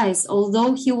these eyes,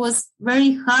 although he was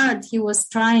very hard, he was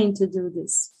trying to do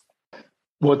this.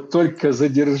 Вот только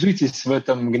задержитесь в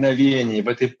этом мгновении, в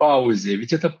этой паузе.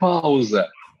 Ведь это пауза,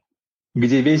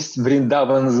 где весь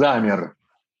Вриндаван замер.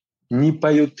 Не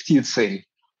поют птицы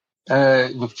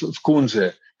в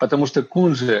кундже, потому что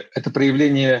кунджа — это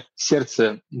проявление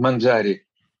сердца Манджари.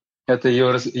 Это ее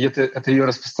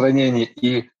распространение.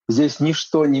 И здесь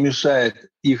ничто не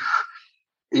мешает их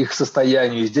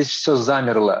состоянию. Здесь все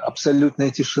замерло, абсолютная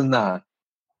тишина.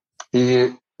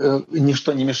 И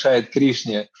ничто не мешает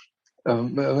Кришне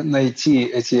найти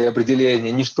эти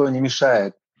определения, ничто не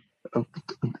mешает.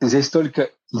 Здесь только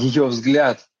ее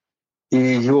взгляд и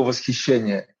его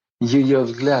восхищение. Ее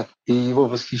взгляд и его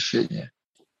восхищение.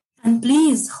 And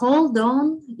please hold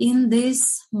on in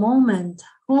this moment.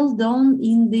 Hold on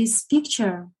in this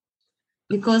picture.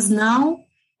 Because now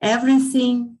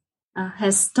everything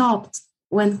has stopped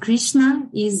when Krishna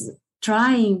is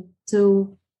trying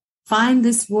to find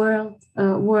this word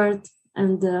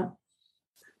and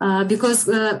because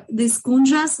these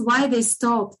kunjas, why they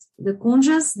stopped? The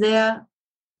kunjas, they are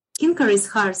Kinkari's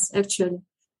hearts actually.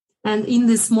 And in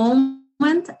this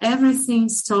moment, everything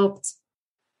stopped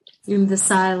in the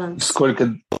silence.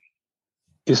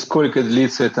 И сколько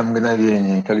длится это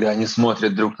мгновение, когда они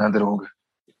смотрят друг на друга?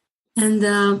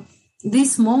 And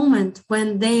this moment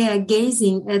when they are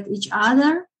gazing at each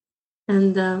other,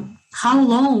 and how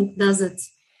long does it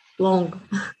long?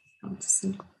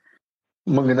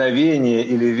 Мгновение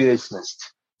или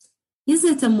вечность? Is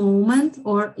it a moment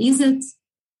or is it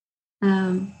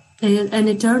an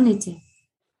eternity?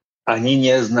 Они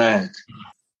не знают,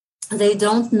 They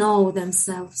don't know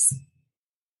themselves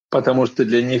потому что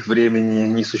для них времени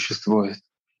не существует.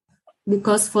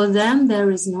 because for them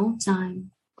there is no time.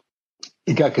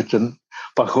 И как это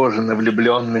похоже на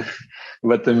влюбленных в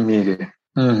этом мире.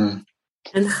 Мгм.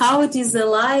 And how it is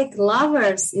like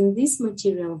lovers in this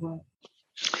material world.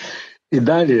 И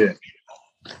далее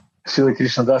Шрила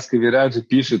Кришнадас Кавираджа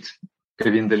пишет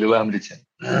Говинда Лиламрите.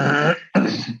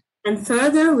 And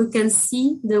further, we can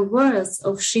see the words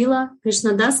of Srila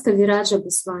Krishnadas Kaviraja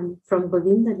Goswami from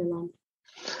Govinda Lilamrita.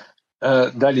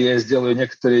 Далее я сделаю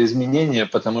некоторые изменения,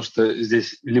 потому что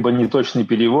здесь либо неточный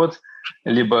перевод,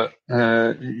 либо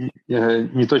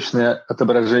неточное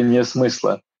отображение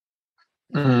смысла.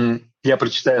 Я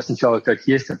прочитаю сначала как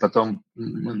есть, а потом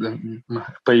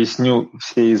поясню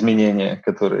все изменения,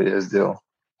 которые я сделал.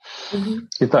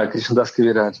 Итак, Кришнадас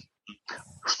Кавираджа.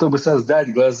 Чтобы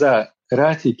создать глаза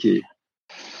Радхики,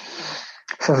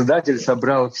 Создатель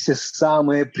собрал все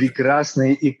самые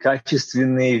прекрасные и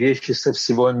качественные вещи со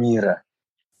всего мира.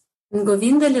 In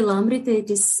Govinda Lilamrita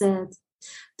it is said,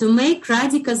 to make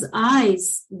Radhika's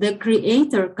eyes, the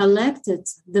Creator collected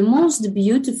the most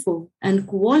beautiful and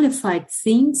qualified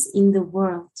things in the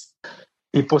world.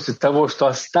 И после того, что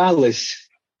осталось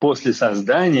после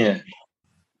создания,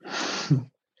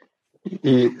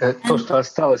 и то, что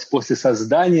осталось после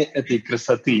создания этой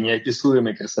красоты,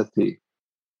 неописуемой красоты.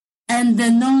 And the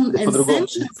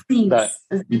non-essential things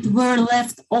that were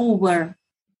left over.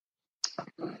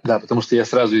 Да, потому что я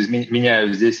сразу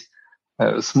меняю здесь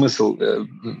смысл,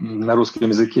 на русском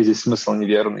языке здесь смысл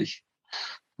неверный.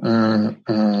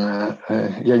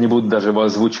 Я не буду даже его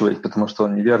озвучивать, потому что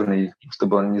он неверный,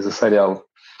 чтобы он не засорял.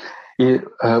 И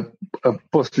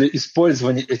после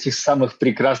использования этих самых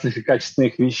прекрасных и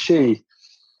качественных вещей,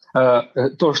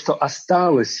 то, что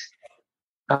осталось,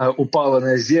 упало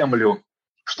на землю,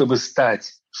 чтобы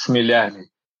стать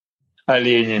шмелями,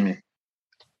 оленями,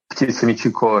 птицами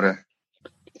чикора,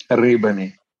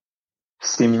 рыбами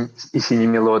и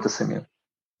синими лотосами.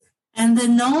 And the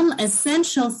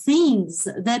non-essential things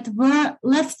that were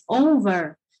left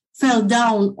over fell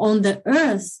down on the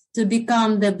earth to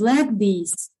become the black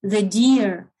bees, the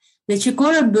deer, the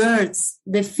chikora birds,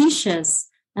 the fishes,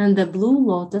 and the blue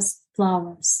lotus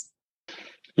flowers.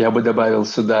 Я бы добавил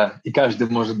сюда, и каждый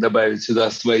может добавить сюда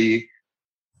свои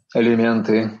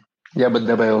элементы. Я бы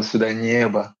добавил сюда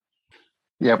небо,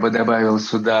 я бы добавил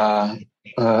сюда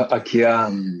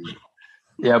океан,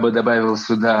 я бы добавил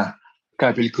сюда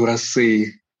капельку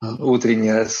росы,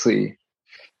 утренней росы.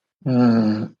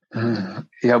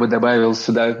 Я бы добавил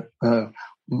сюда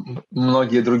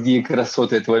многие другие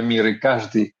красоты этого мира, и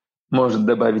каждый может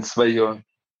добавить свое,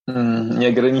 не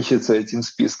ограничиться этим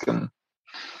списком.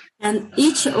 And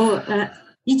each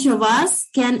of us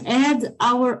can add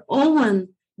our own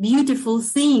beautiful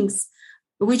things,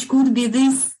 which could be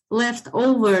these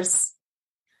leftovers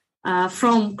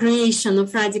from creation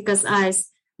of Radhika's eyes.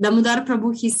 Damodar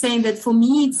Prabhu, he's saying that for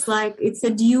me, it's like, it's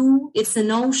a dew, it's an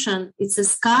ocean, it's a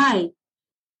sky.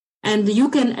 And you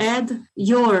can add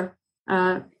your,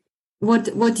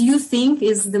 what you think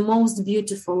is the most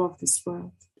beautiful of this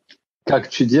world. Как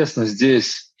чудесно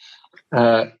здесь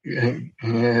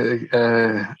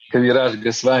Кавирадж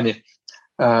Госвами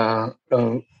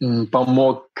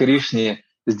помог Кришне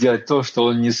сделать то, что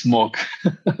он не смог.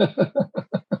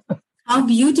 How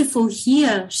beautiful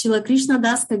here, Srila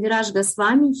Krishnadas Kaviraj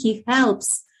Goswami, he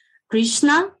helps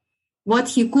Krishna what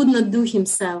he could not do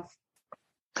himself.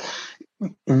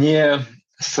 Не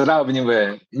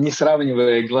сравнивая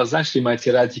глаза Шримати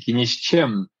Радхики ни с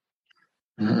чем,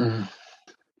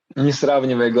 не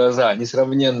сравнивая глаза,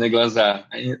 несравненные глаза,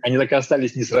 они так и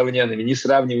остались несравненными, не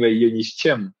сравнивая ее ни с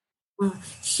чем.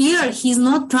 Here, he's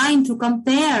not trying to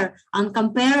compare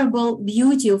uncomparable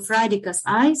beauty of Radhika's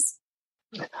eyes.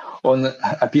 Он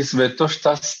описывает то,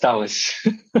 что осталось.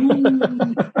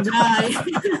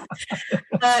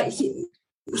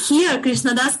 Here,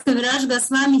 Krishnadas Kaviraj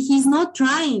Goswami, he's not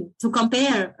trying to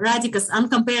compare Radhika's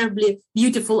uncomparably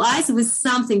beautiful eyes with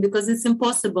something because it's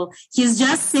impossible. He's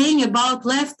just saying about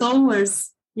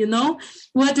leftovers,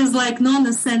 what is like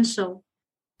non-essential.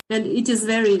 And it is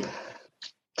very...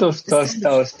 То, что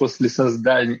осталось после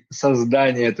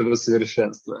создания этого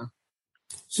совершенства.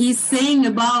 He's saying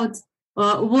about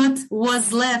what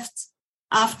was left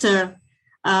after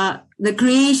the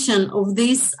creation of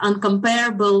this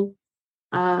uncomparable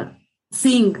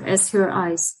thing as her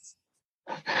eyes.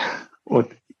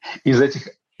 Вот из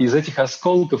этих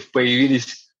осколков при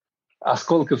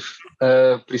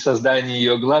создании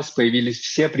ее глаз появились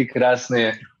все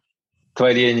прекрасные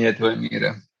творения этого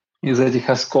мира. Из этих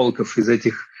осколков, из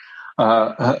этих,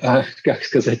 как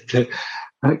сказать-то,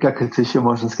 как это еще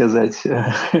можно сказать?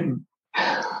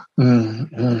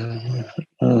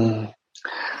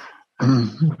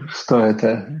 Что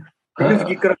это?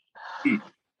 Брызги красоты.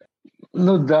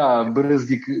 Ну да,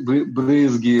 брызги,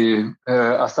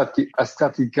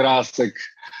 остатки красок,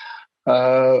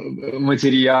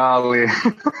 материалы.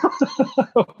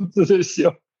 Это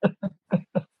все.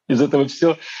 Из этого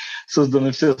все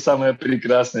создано все самое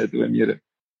прекрасное этого мира.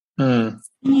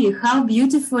 See how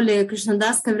beautifully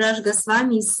Krishnadas Kaviraj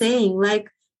Goswami is saying,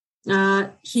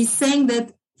 he's saying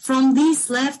that from these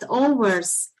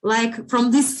leftovers, like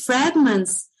from these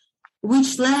fragments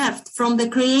which left from the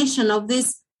creation of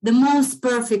this, the most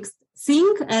perfect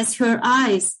thing as her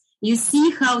eyes, you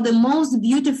see how the most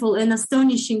beautiful and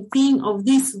astonishing thing of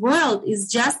this world is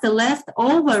just a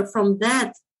leftover from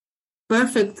that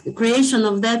perfect creation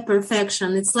of that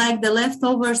perfection. It's like the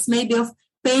leftovers maybe of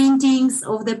paintings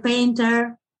of the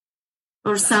painter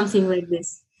or something like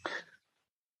this.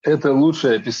 Это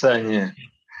лучшее описание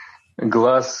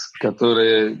глаз,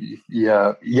 которые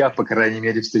я, по крайней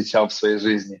мере, встречал в своей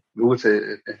жизни.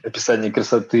 Лучшее описание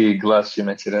красоты глаз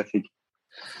Шримати Радхи.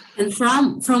 And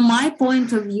from my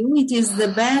point of view, it is the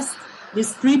best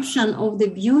description of the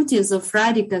beauties of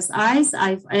Radhika's eyes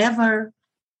I've ever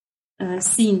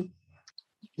seen.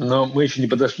 Но мы еще не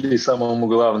подошли к самому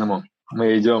главному.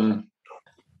 Мы идем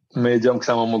к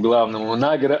самому главному.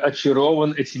 Нагара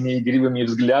очарован этими игривыми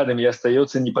взглядами и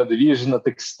остается неподвижен от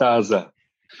экстаза.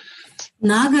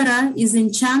 Nagara is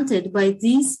enchanted by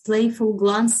these playful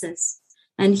glances,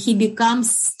 and he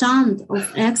becomes stunned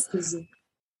of ecstasy.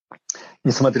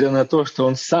 Несмотря на то, что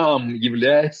он сам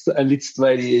является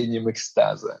олицетворением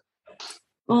экстаза.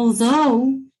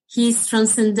 Although he is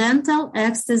transcendental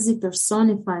ecstasy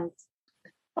personified.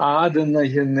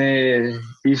 Аданаяне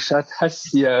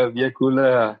ишатхасья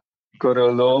вьякула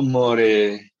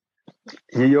короломоре.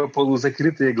 Ее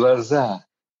полузакрытые глаза,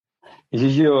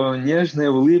 ее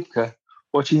нежная улыбка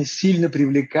очень сильно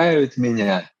привлекают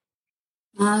меня.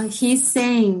 He's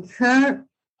saying her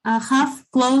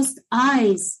half-closed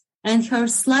eyes and her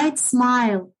slight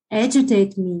smile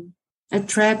agitate me,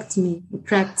 attracts me.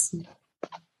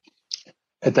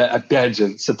 Это опять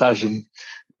же все та же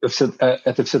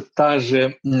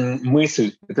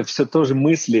мысль, это все тоже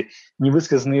мысли,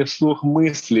 невысказанные вслух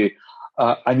мысли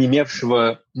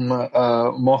онемевшего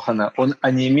Мохана. Он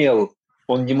онемел,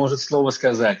 он не может слова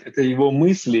сказать. Это его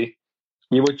мысли,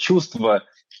 его чувства,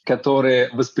 которые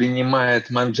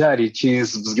воспринимает Манджари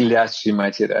через взгляд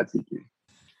Шримати Радхики.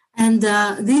 And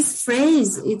this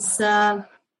phrase, it's a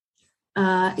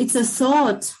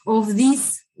thought of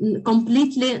this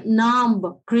completely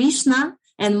numb Krishna,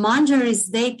 and Manjaris,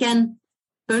 they can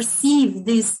perceive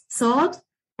this thought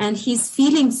and his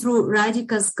feeling through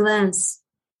Radhika's glance.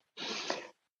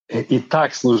 И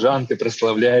так служанка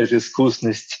прославляет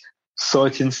искусность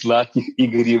сотен сладких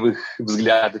игривых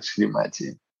взглядов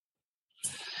Шримати.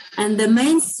 And the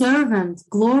main servant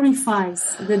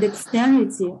glorifies the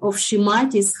dexterity of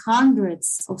Shrimati's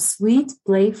hundreds of sweet,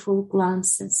 playful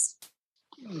glances.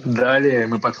 Далее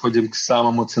мы подходим к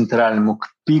самому центральному,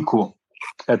 к пику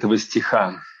этого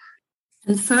стиха.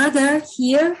 And further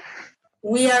here,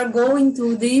 we are going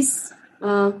to this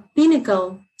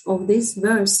pinnacle of this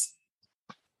verse.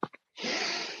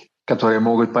 Которые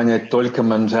могут понять только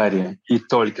Манджари и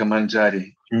только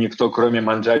Манджари. Никто, кроме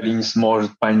Манджари, не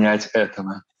сможет понять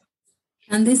этого.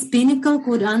 And this pinnacle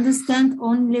could understand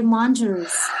only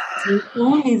Manjaris, and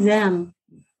only them.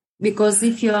 Because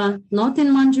if you are not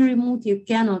in Manjari mood, you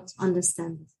cannot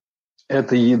understand it.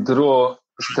 Это ядро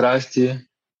страсти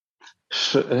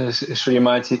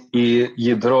Шримати и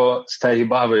ядро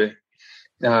Старибавы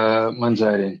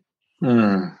Манджари.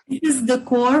 This is the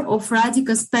core of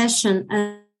Radhika's passion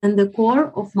and the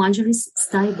core of Manjari's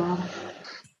Staribhava.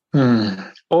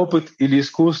 Опыт или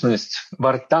искусность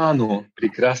Вартану,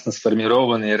 прекрасно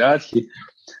сформированной Радхи,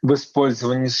 в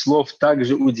использовании слов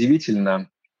также удивительно.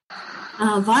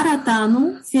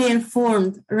 Varatanu,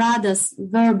 fair-formed Radha's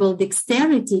verbal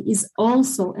dexterity is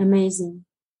also amazing.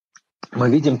 Мы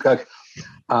видим, как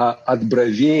от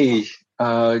бровей,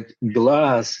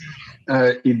 глаз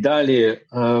и далее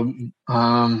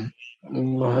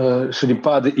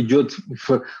Шрипада идет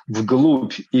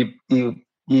вглубь и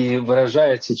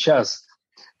выражает сейчас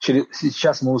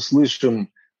мы услышим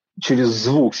через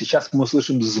звук, сейчас мы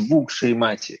услышим звук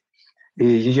Шримати. и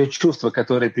ее чувства,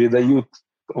 которые передают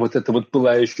вот эту вот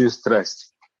пылающую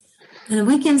страсть. And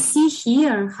we can see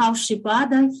here how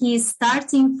Shripada, he is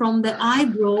starting from the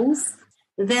eyebrows,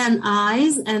 then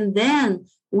eyes, and then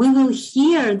we will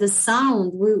hear the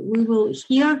sound, we will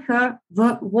hear her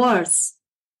words.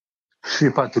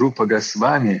 Шрипад Рупа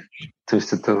Госвами, то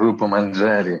есть это Рупа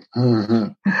Манджари,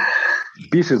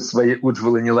 пишет в своей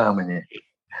Уджвала Ниламани,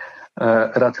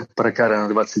 Радха Пракарана,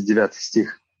 29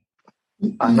 стих.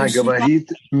 Она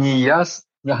говорит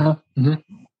неясно.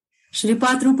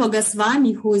 Shripad Rupa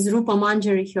Goswami, who is Rupa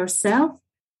Manjari herself,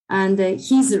 and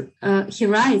he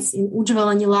writes in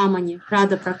Ujjvala Nilamani,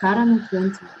 Radha Prakarana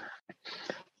 20.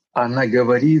 Она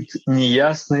говорит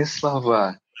неясные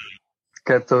слова,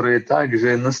 которые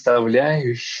также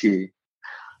наставляющие,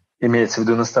 имеется в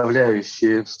виду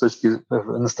наставляющие, с точки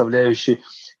наставляющие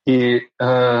и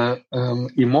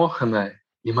Мохана,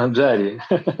 и Манджари,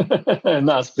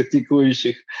 нас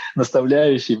практикующих,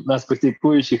 наставляющих, нас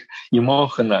практикующих и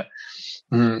Мохана,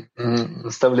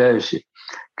 наставляющих,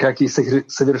 как и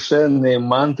совершенные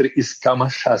мантры из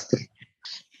Кама-шастры.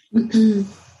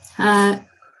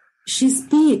 She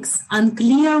speaks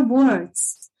unclear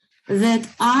words that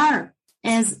are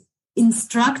as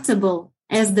instructable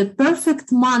as the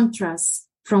perfect mantras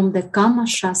from the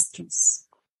Kama-shastras.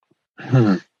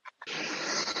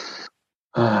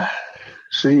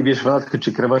 Шри Вишванатха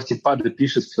Чакраварти Пада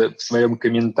пишет в своем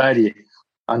комментарии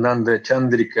Ананда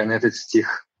Чандрика на этот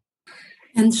стих.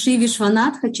 And Sri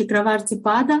Vishwanatha Chakravarti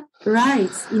Pada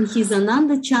writes in his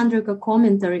Ananda Chandrika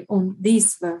commentary on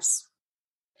this verse.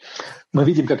 Мы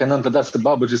видим, как Ананда Даса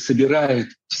Бабаджи собирает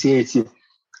все эти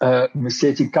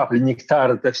капли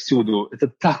нектара отовсюду. Это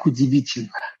так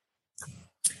удивительно.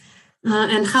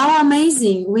 And how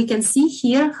amazing we can see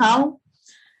here how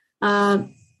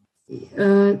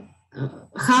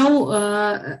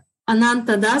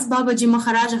Ananta Das Babaji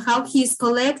Maharaja, how he is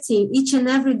collecting each and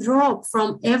every drop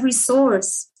from every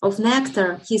source of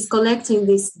nectar. He is collecting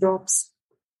these drops.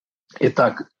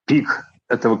 Итак, пик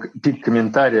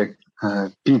комментария,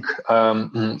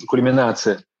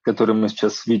 кульминация, которую мы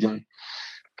сейчас видим.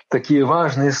 Такие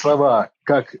важные слова,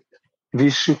 как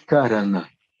вишикарана,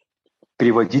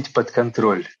 приводить под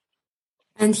контроль.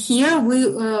 And here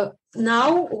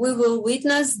now we will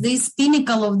witness this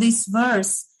pinnacle of this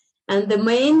verse. And the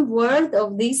main word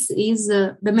of this is,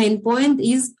 the main point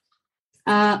is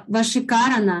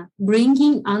Vashikarana,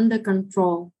 bringing under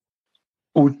control.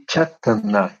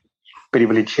 Учатана,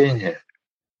 привлечение.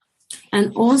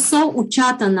 And also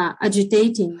Uchatana,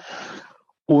 agitating.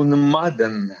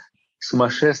 Унмадана,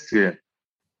 сумасшествие.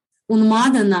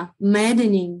 Unmadana,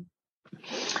 maddening.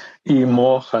 И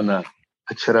мохана,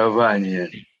 очарование.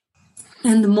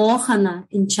 And Mohana,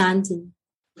 enchanting.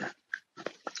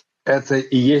 Это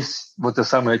и есть вот это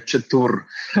самое чатур.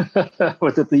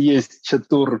 Вот это и есть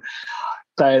чатур,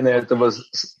 тайна этого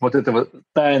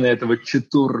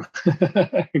чатур,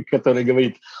 который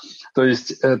говорит, то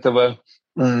есть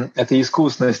этой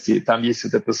искусности. Там есть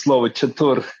вот это слово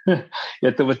чатур.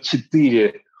 Это вот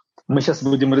 4. Мы сейчас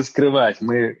будем раскрывать.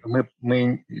 Мы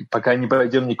пока не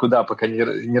пойдем никуда, пока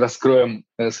не раскроем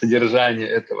содержание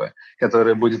этого,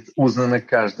 которое будет узнано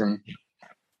каждым.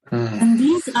 And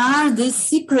these are the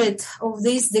secret of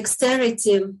this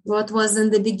dexterity. What was in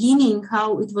the beginning,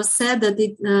 how it was said that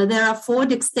there are 4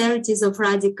 dexterities of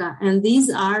Radhika, and these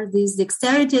are these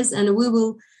dexterities, and we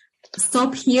will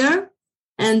stop here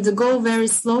and go very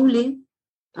slowly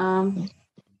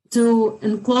to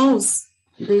enclose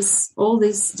all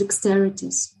these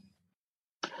dexterities.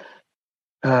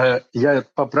 Я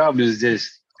поправлю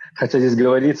здесь, хотя здесь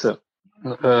говорится,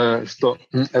 что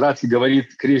Радха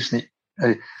говорит Кришне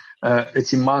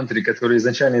эти мантры, которые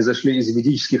изначально изошли из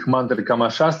ведических мантр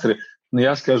Кама-шастры, но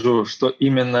я скажу, что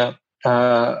именно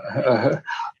от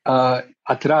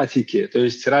Радхики, то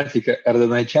есть Радхика —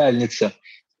 родоначальница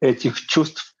этих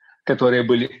чувств, которые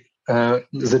были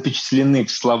запечатлены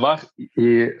в словах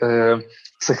и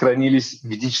сохранились в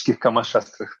ведических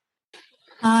Кама-шастрах.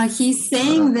 He's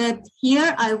saying that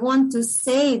here I want to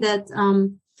say that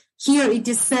here it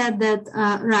is said that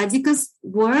Radhika's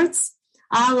words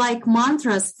are like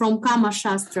mantras from Kama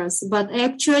Shastras, but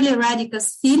actually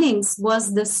Radhika's feelings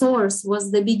was the source,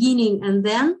 was the beginning, and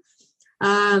then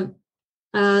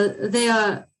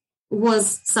there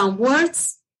was some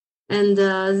words, and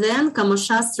then Kama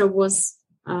Shastra was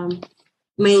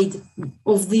made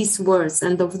of these words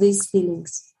and of these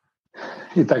feelings.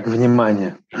 Итак,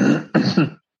 внимание.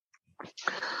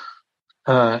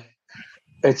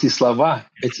 Эти слова,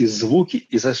 эти звуки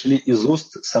изошли из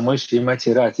уст самой Шримати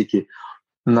Радхики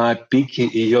на пике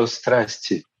ее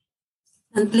страсти.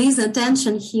 And please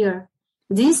attention here.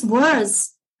 These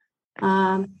words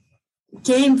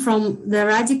came from the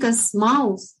Radhika's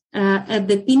mouth at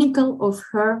the pinnacle of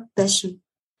her passion.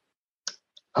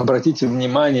 Обратите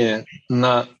внимание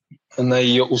на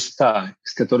ее уста,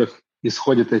 из которых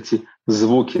исходят эти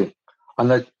звуки.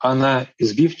 Она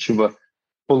избивчиво,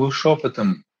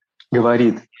 полушепотом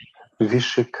говорит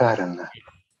 «Вишикарана».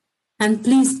 And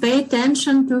please pay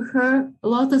attention to her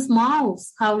lotus mouth,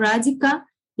 how Radhika,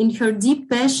 in her deep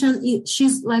passion,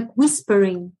 she's like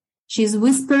whispering. She's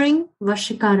whispering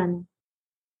Vashikarana.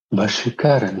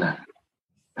 Вашикарана.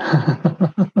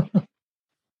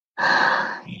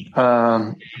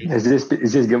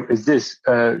 Здесь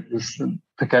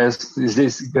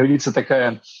говорится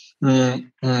такая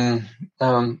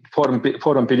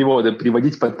форма перевода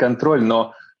 «приводить под контроль»,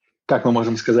 но как мы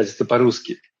можем сказать это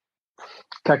по-русски?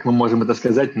 Как мы можем это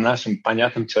сказать на нашем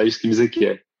понятном человеческом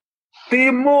языке?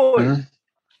 Ты мой!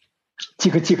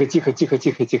 Тихо.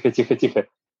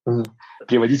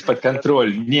 Приводить под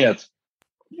контроль. Нет.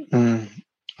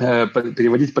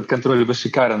 Переводить под контроль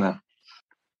Вашикарана.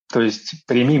 То есть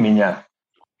прими меня.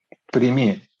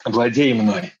 Прими. Владей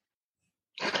мной.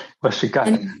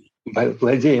 Вашикарана.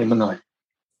 Владей мной.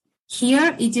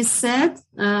 Here it is said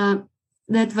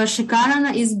that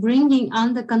Vashikarana is bringing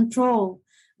under control.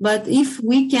 But if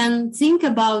we can think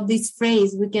about this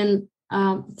phrase, we can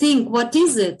think, what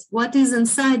is it? What is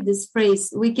inside this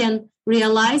phrase? We can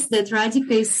realize that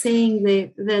Radhika is saying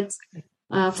that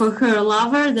for her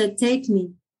lover, that take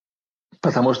me.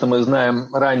 Потому что мы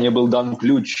знаем, ранее был дан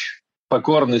ключ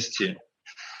покорности,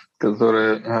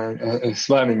 который с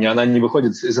вами, она не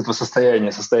выходит из этого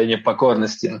состояния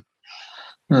покорности.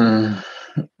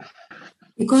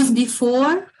 Because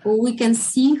before we can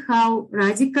see how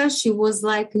Radhika, she was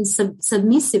like in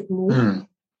submissive mood.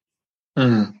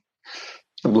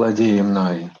 Владей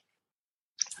мной.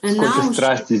 And Сколько now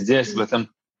страсти здесь, в этом.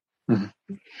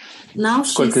 Now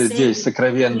Сколько здесь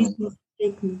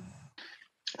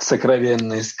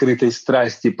сокровенной, скрытой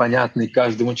страсти, понятной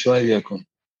каждому человеку.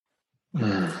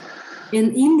 And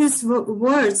in these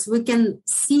words, we can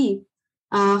see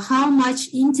how much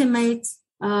intimate,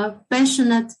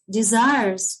 passionate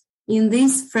desires in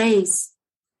this phrase.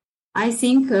 I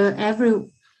think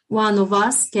every one of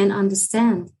us can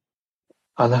understand.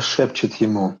 Она шепчет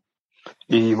ему,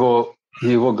 и его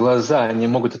глаза не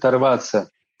могут оторваться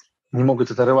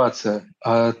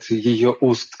от ее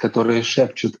уст, которые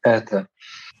шепчут этот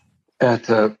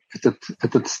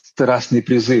страстный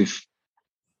призыв.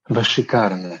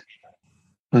 Вашикарана.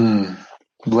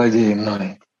 Владей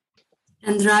мной.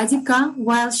 And Radhika,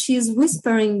 while she is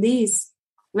whispering this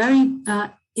very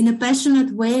in a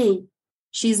passionate way,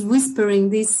 she's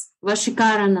whispering this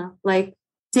Vashikarana, like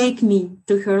take me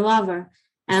to her lover.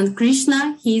 And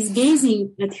Krishna, he is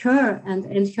gazing at her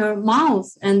and her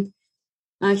mouth, and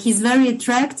he's very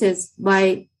attracted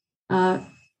by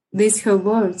these her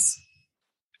words.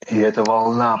 И эта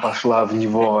волна вошла в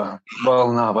него.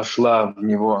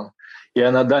 И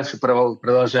она дальше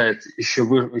продолжает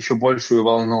еще большую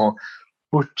волну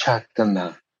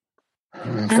учаттана,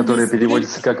 которая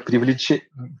переводится как привлечение.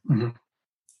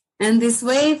 And this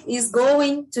wave is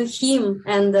going to him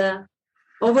and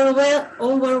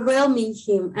overwhelming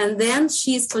him. And then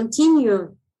she's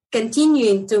continuing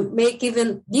to make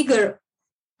even bigger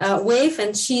wave,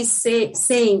 and she's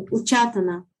saying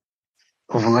Uchatana.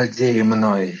 Владей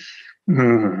мной.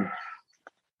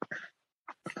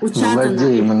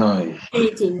 Владей мной.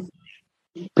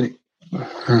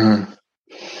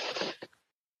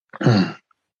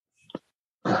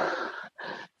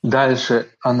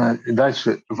 Дальше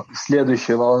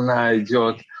следующая волна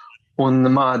идет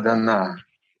унмадана.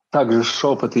 Также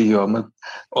шепот ее.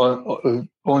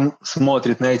 Он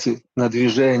смотрит на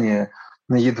движение,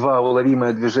 на едва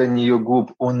уловимое движение ее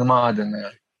губ.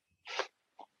 Унмадана.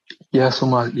 Я с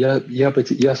ума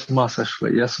сошла.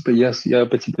 Я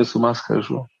по тебе с ума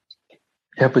схожу.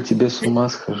 Я по тебе с ума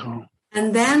схожу.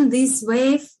 And then this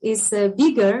wave is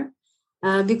bigger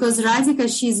because Radhika,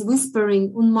 she's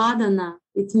whispering Unmadana.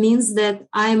 It means that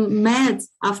I'm mad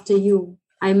after you.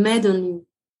 I'm mad on you.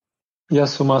 Я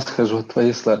с ума схожу от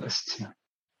твоей сладости.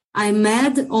 I'm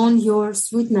mad on your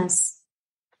sweetness.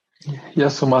 Я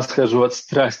с ума схожу от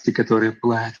страсти, которая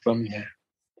пылает во мне.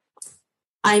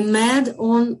 I'm mad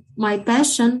on my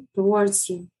passion towards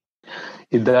you.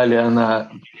 И далее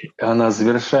она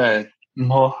завершает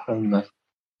Мохана.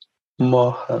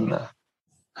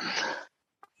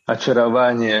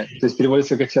 Очарование. То есть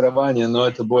переводится как очарование, но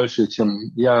это больше,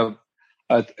 чем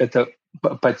это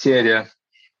потеря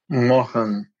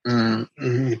Мохан,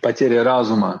 потеря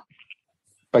разума,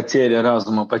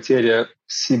 потеря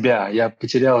себя. Я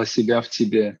потеряла себя в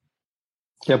тебе.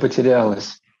 Я потеряла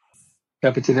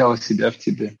себя в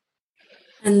тебе.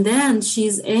 And then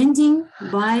she's ending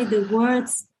by the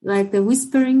words, like the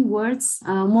whispering words,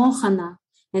 Mohana.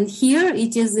 And here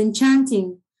it is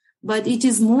enchanting, but it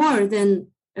is more than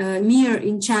mere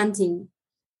enchanting.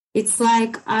 It's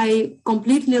like I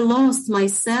completely lost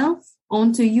myself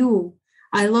onto you.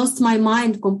 I lost my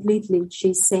mind completely,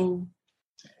 she's saying.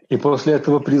 И после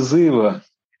этого призыва,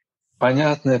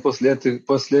 понятное после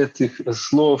этих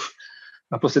слов,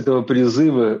 а после этого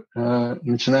призыва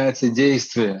начинается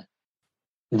действие,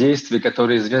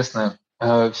 которое известно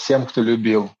всем, кто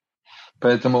любил.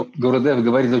 Поэтому Гурудев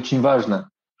говорит очень важно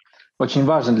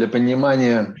для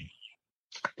понимания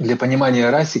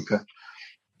Расика,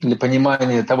 для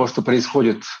понимания того, что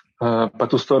происходит по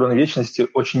ту сторону вечности,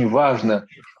 очень важно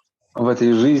в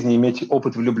этой жизни иметь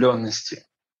опыт влюбленности.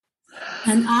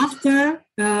 And after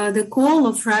the call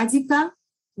of Radhika,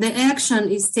 the action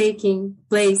is taking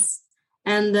place.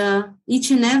 And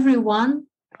each and every one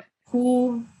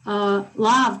who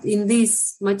loved in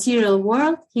this material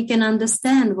world, he can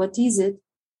understand what is it.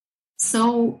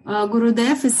 So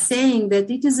Gurudev is saying that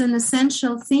it is an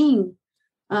essential thing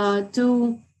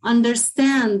to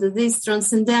understand this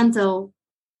transcendental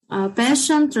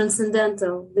passion,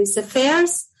 these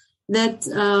affairs that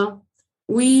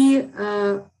we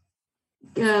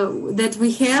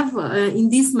have in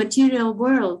this material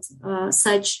world,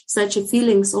 such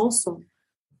feelings also.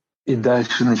 И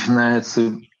дальше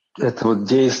начинается это вот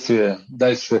действие,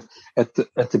 дальше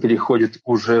это переходит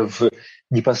уже в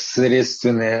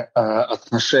непосредственные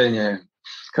отношения,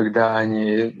 когда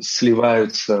они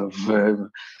сливаются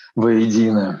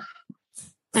воедино.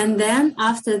 And then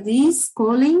after this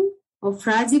calling of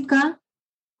Radhika,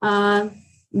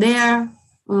 their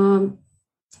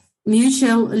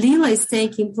mutual lila is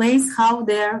taking place, how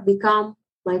they become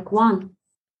like one.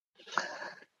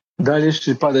 Далее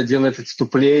Шрипада делает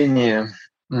отступление,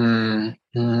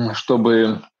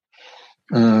 чтобы,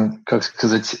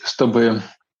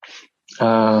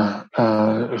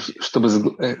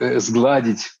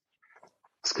 сгладить,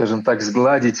 скажем так,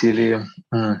 или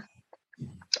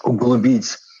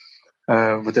углубить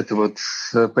вот это вот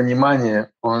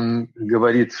понимание. Он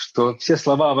говорит, что все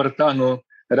слова Вартану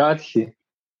Радхи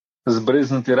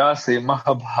сбрызнуты расой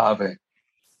Махабхавы.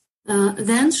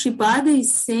 Then Shripada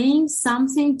is saying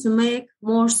something to make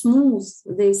more smooth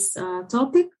this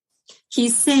topic.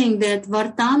 He's saying that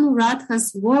Vartanu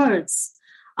Radha's words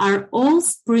are all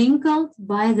sprinkled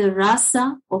by the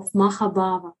rasa of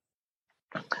Mahabhava.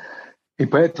 И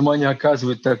поэтому они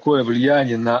оказывают такое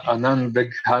влияние на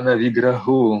Анандагхана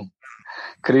Виграху.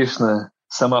 Кришна —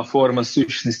 сама форма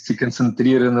сущности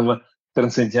концентрированного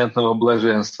трансцендентного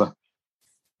блаженства.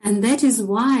 And that is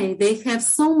why they have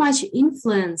so much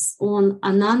influence on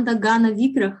Ananda Gana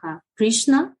Vigraha,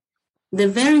 Krishna, the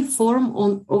very form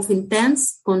of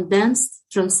intense, condensed,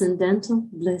 transcendental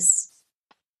bliss.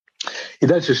 И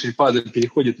дальше Шрипада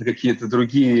переходит на какие-то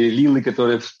другие лилы,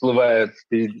 которые всплывают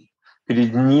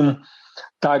перед ним,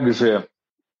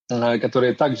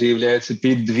 которые также являются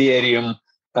преддверием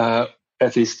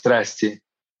этой страсти.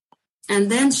 And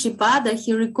then Shripada,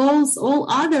 he recalls all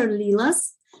other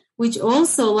lilas, which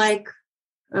also like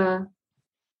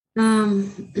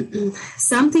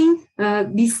something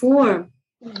before,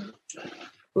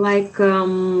 like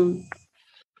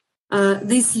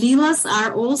these lilas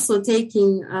are also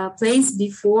taking place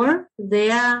before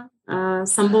their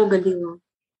Sambhoga lila.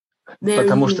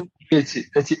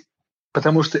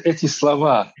 Потому что эти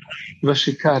слова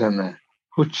Вашикарана,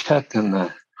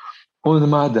 Учатана,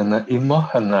 Унмадана и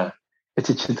Мохана,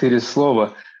 эти 4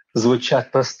 слова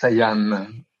звучат постоянно,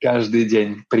 каждый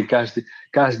день,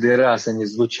 каждый раз они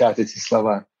звучат, эти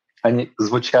слова. Они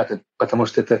звучат, потому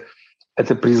что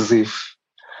это призыв.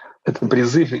 Это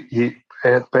призыв, и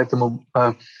поэтому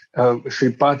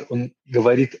Шрипад, он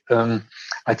говорит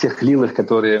о тех лилах,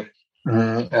 которые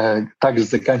также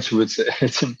заканчиваются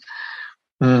этим.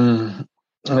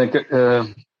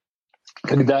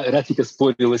 Когда Радхика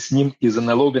спорила с ним из-за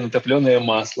налога на топленое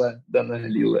масло, дана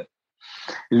лила,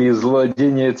 или из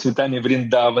владения цветами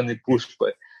Вриндаваны,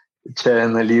 Пушпа,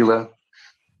 Чаяна лила,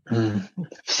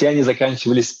 все они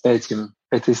заканчивались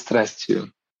этой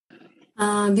страстью.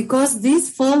 Because these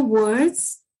 4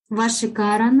 words,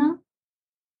 Vashikarana,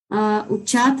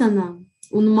 Uchatana,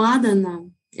 Unmadana,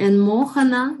 and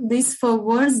Mohana, these 4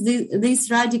 words, this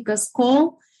Radhika's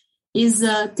call is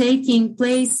taking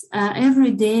place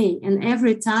every day and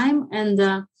every time.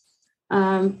 And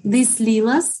these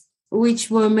lilas, which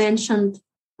were mentioned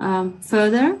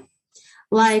further,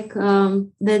 like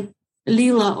the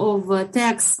lila of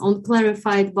tax on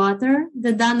clarified butter,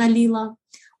 the Dana lila,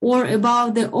 or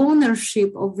about the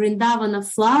ownership of Vrindavana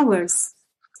flowers,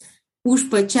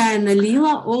 Pushpa Chayana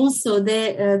Lila, also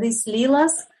these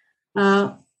Lilas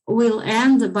will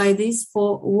end by these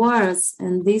 4 words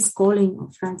and this calling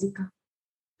of Radhika.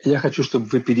 Я хочу, чтобы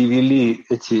вы перевели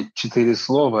эти 4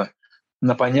 слова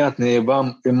на понятные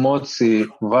вам эмоции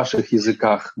в ваших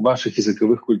языках, в ваших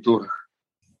языковых культурах.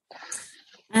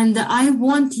 And I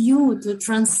want you to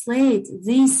translate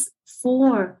these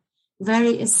 4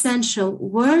 very essential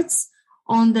words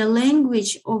on the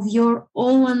language of your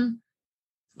own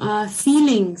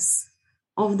feelings,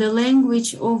 of the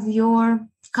language of your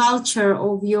culture,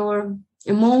 of your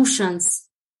emotions,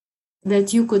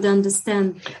 that you could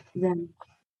understand them.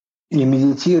 И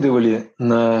медитировали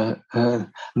на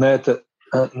это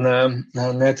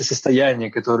состояние,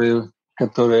 которое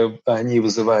они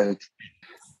вызывают.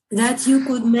 That you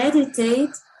could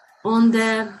meditate on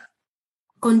the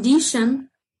condition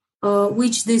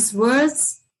which these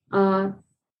words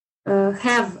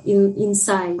have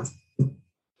inside.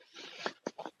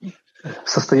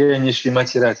 Состояние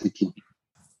Шримати Радхики.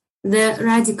 The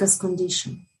Radhika's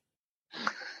condition.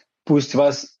 Пусть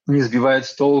вас не сбивает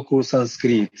с толку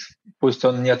санскрит, пусть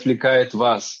он не отвлекает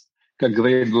вас, как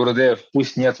говорит Гурудев,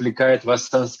 пусть не отвлекает вас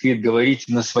санскрит,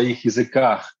 говорите на своих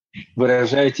языках,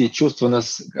 выражайте чувства на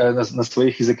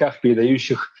своих языках,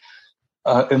 передающих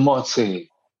эмоции.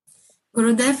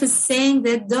 Gurudev is saying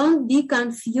that don't be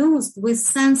confused with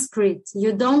Sanskrit.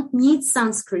 You don't need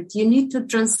Sanskrit. You need to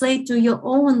translate to your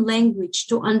own language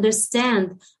to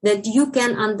understand that you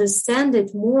can understand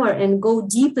it more and go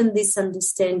deep in this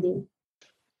understanding.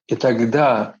 И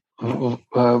тогда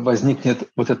возникнет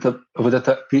вот это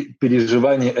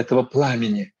переживание этого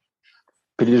пламени,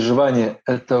 переживание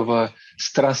этого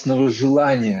страстного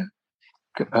желания,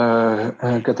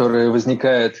 которое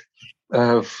возникает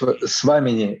в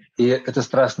свамини, и это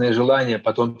страстное желание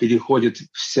потом переходит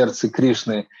в сердце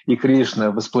Кришны, и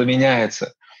Кришна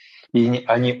воспламеняется, и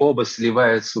они оба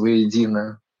сливаются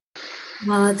воедино.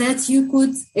 That you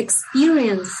could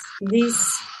experience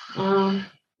this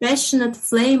passionate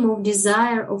flame of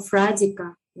desire of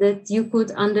Radhika, that you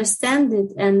could understand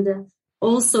it and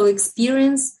also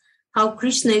experience how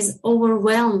Krishna is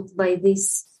overwhelmed by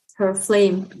this, her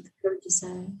flame, her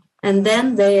desire. And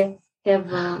then they have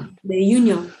the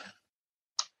union.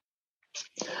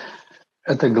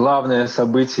 Это главное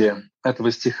событие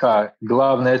этого стиха,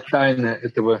 главная тайна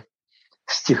этого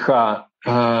стиха,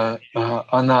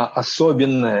 она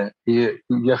особенная, и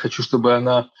я хочу, чтобы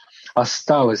она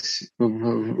осталась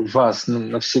в вас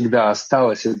навсегда,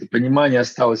 осталась, это понимание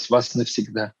осталось в вас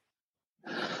навсегда.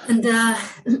 And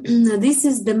this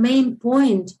is the main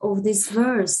point of this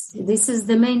verse. This is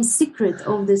the main secret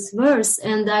of this verse,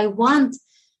 and I want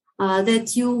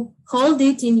that you hold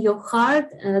it in your heart,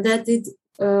 that it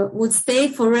would stay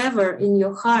forever in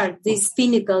your heart, this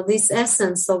pinnacle, this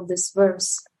essence of this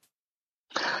verse.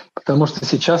 Потому что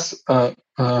сейчас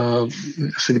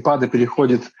Шрипада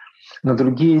переходит на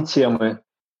другие темы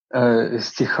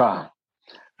стиха,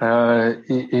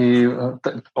 и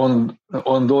он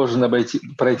должен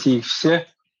пройти их все,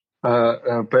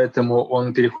 поэтому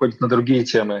он переходит на другие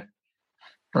темы.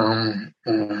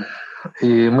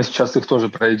 И мы сейчас их тоже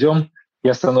пройдем и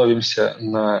остановимся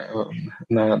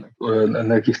на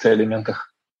каких-то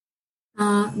элементах.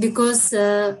 Because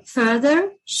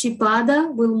further,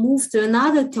 Shripada will move to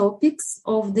another topics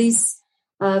of this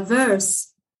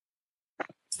verse.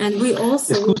 And we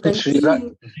also will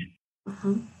continue.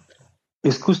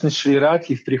 Искусность Шри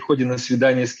Радхи в приходе на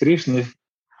свидание с Кришной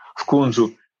в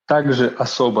Кунджу также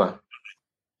особо.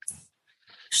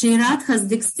 Shri Radha's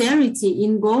dexterity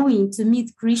in going to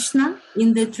meet Krishna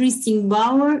in the trysting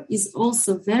bower is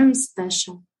also very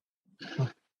special.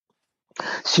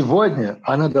 Сегодня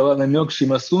она дала намек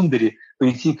Шимасундари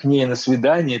прийти к ней на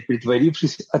свидание,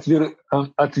 притворившись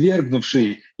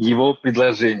отвергнувшей его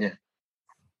предложение.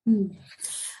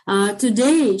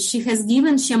 Today she has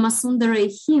given Shyamasundara a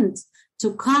hint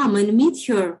to come and meet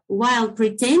her while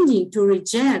pretending to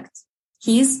reject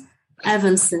his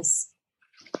avances.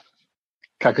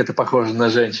 Как это похоже на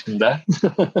женщин, да?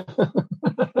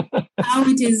 How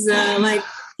it is like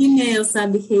females are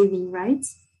behaving, right?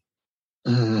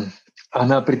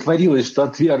 Она притворилась, что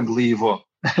отвергла его.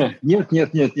 Нет.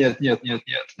 Нет.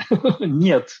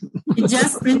 She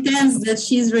just pretends that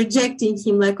she's rejecting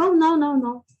him, like, oh,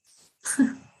 no.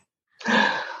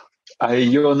 А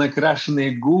ее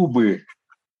накрашенные губы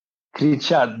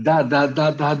кричат да.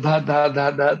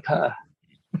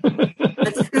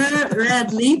 But her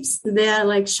red lips, they are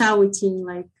like shouting,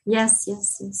 like, yes.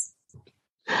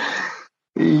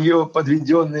 Ее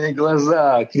подведенные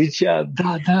глаза кричат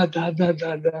да.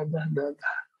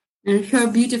 And her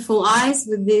beautiful eyes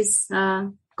with these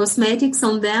cosmetics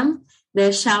on them,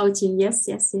 they're shouting, yes.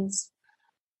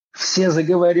 все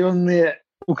заговоренные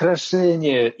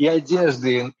украшения и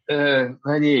одежды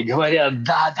на ней говорят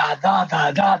да.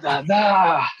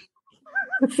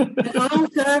 All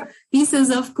her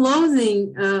pieces of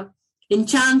clothing,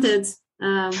 enchanted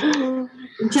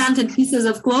pieces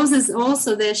of clothes,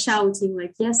 also they're shouting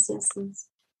like yes.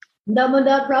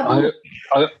 Damodar Prabhu.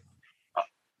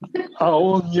 А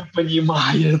он не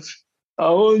понимает.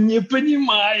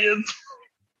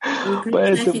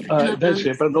 Поэтому дальше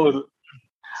я продолжу.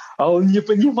 А он не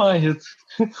понимает.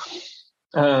 И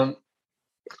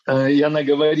она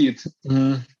говорит: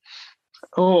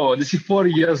 до сих пор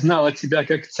я знала тебя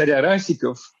как царя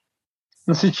Расиков,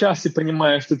 но сейчас я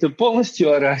понимаю, что ты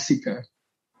полностью Расика.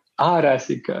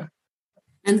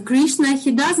 And Krishna,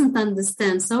 he doesn't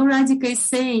understand. So Radhika is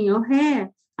saying, oh, hey,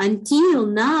 until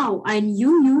now I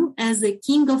knew you as a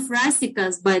king of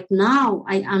Rasikas, but now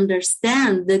I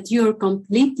understand that you're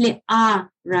completely a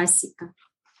Rasika.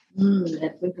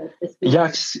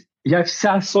 Я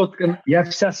вся соткана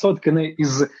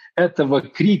из этого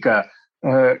крика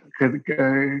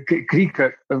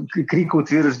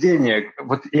утверждения.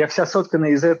 Вот я вся соткана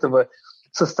из этого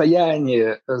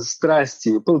состояния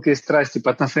страсти, пылкой страсти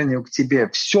по отношению к тебе.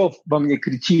 Все во мне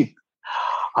кричит,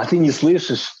 а ты не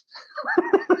слышишь.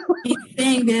 He's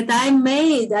saying that I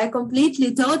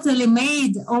completely, totally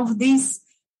made of this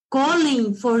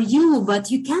calling for you,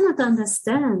 but you cannot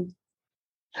understand.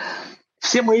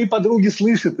 Все мои подруги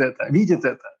слышат это, видят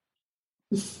это.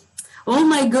 All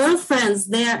my girlfriends,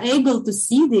 they are able to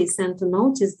see this and to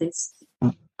notice this.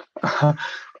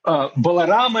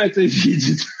 Баларама это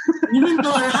видит. Even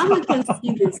Balarama can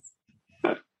see this.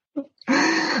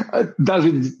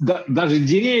 Даже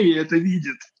деревья это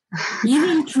видят.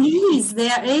 Even trees, they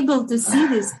are able to see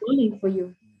this calling for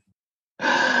you.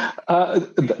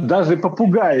 Даже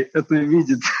попугай это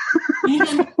видит.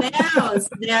 Even sparrows,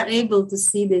 they are able to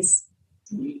see this.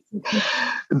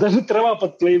 Даже трава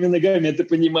под твоими ногами это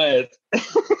понимает.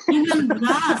 Even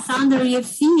grass under your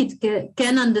feet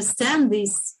can understand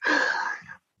this.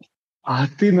 А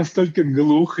ты настолько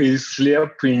глух и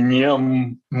слеп и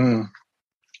нем.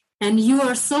 And you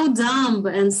are so dumb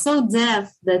and so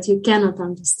deaf that you cannot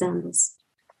understand this.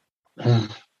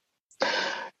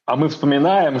 А мы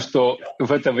вспоминаем, что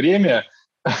в это время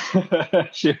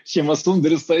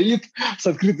Шьямасундара стоит с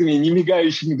открытыми,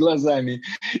 немигающими глазами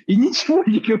и ничего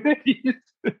не говорит.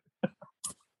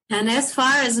 And as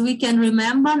far as we can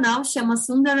remember, now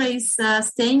Shyamasundara is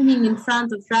standing in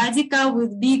front of Radhika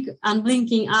with big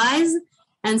unblinking eyes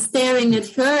and staring at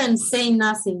her and saying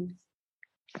nothing.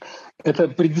 Это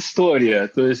предыстория,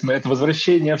 то есть это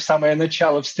возвращение в самое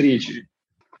начало встречи.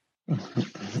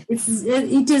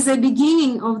 It is a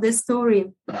beginning of the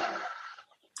story,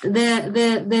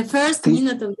 the first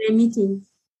minute of the meeting.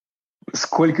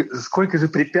 Сколько же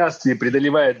препятствий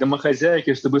преодолевает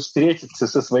домохозяйка, чтобы встретиться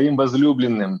со своим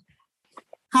возлюбленным?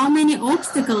 How many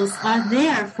obstacles are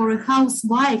there for a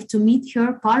housewife to meet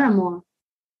her paramour?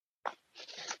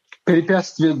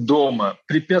 Препятствия дома,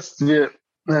 препятствия,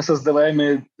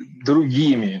 создаваемые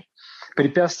другими,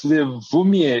 препятствия в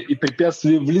уме и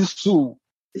препятствия в лесу.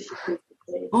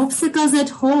 Obstacles at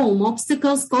home,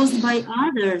 obstacles caused by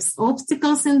others,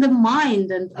 obstacles in the mind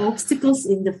and obstacles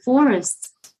in the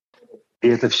forest. И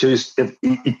это все,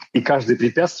 и каждое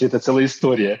препятствие — это целая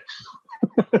история.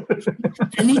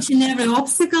 And each and every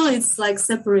obstacle, it's like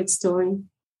separate story.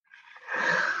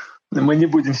 Мы не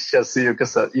будем сейчас их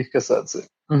касаться.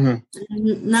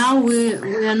 Now we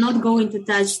are not going to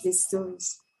touch these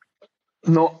stories.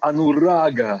 Но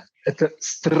анурага — это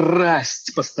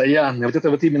страсть постоянная. Вот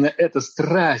это вот именно эта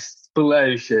страсть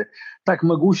пылающая, так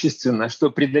могущественно, что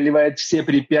преодолевает все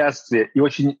препятствия и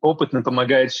очень опытно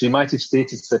помогает Шримати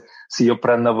встретиться с ее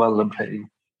пранавалабхой.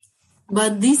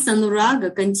 But this anuraga,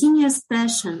 continuous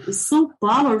passion, is so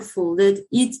powerful that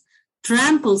it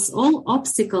tramples all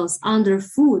obstacles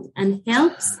underfoot and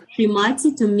helps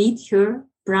Shrimati to meet her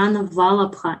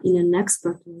pranavalabha in an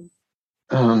expert way.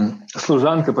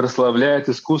 Служанка прославляет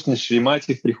искусность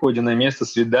Шримати в приходе на место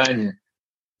свидания.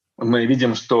 Мы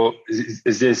видим, что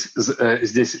здесь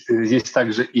есть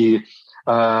также и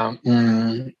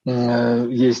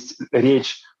есть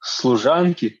речь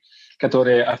служанки,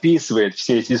 которая описывает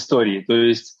все эти истории. То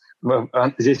есть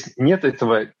здесь нет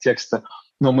этого текста,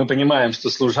 но мы понимаем, что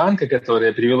служанка,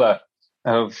 которая привела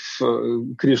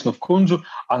Кришну в кунджу,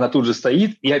 она тут же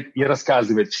стоит и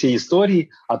рассказывает все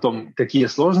истории о том, какие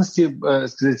сложности,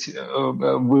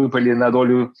 выпали на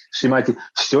долю Шримати.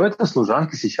 Все это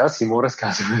служанка сейчас ему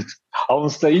рассказывает. А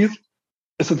он стоит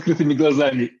с открытыми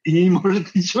глазами и не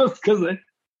может ничего сказать.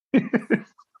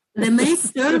 The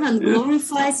maidservant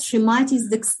glorifies Srimati's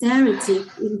dexterity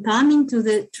in coming to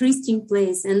the trysting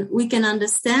place. And we can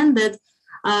understand that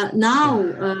now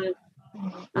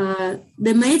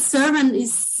the maidservant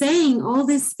is saying all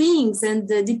these things and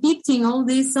depicting all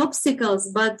these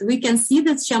obstacles, but we can see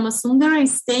that Shyamasundara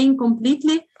is staying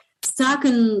completely stuck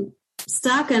and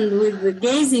with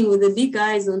gazing with the big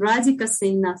eyes on Radhika,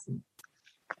 saying nothing.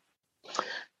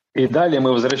 И далее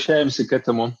мы возвращаемся к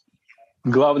этому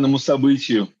главному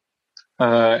событию.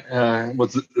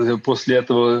 Вот после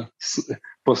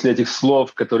этих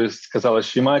слов, которые сказала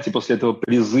Шримати, после этого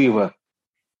призыва,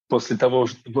 после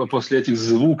этих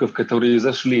звуков, которые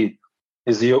изошли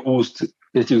из ее уст,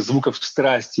 этих звуков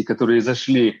страсти, которые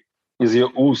изошли из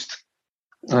ее уст,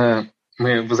 мы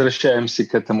возвращаемся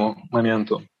к этому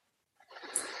моменту.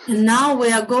 And now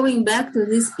we are going back to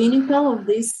this pinnacle of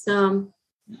this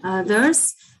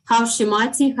verse, how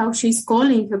Shrimati, how she's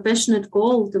calling her passionate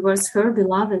call towards her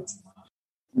beloved.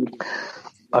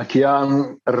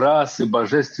 Океан расы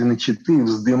божественной четы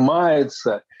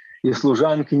вздымается, и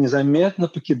служанка незаметно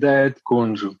покидает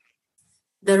кунджу.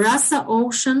 The Rasa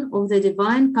ocean of the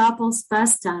divine couple's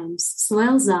pastimes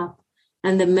swells up,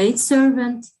 and the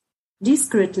maidservant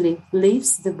discreetly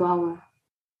leaves the bower.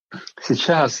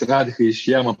 Сейчас Радха и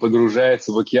Шьяма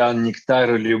погружаются в океан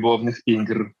нектара любовных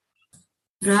игр.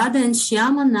 Radha and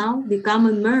Shyama now become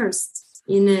immersed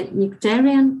in a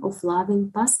nectarian of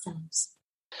loving pastimes.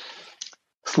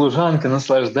 Служанка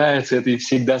наслаждается этой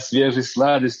всегда свежей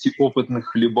сладостью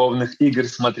опытных любовных игр,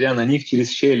 смотря на них через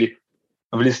щели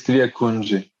в листве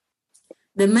кунджи.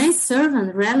 The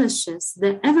maidservant relishes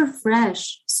the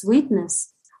ever-fresh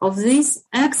sweetness of these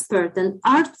expert and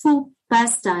artful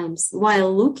pastimes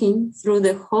while looking through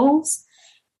the holes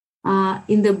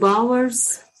in the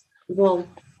bower's wall.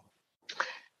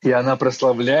 И она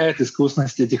прославляет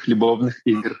искусность этих любовных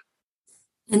игр.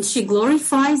 And she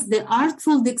glorifies the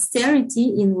artful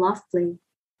dexterity in love play.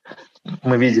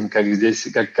 Мы видим, как здесь,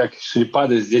 как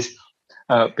Шрипада здесь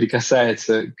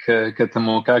прикасается к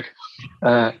этому, как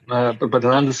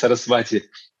Прабхадананда Сарасвати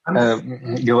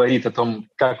говорит о том,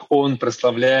 как он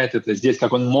прославляет это здесь,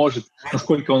 как он может,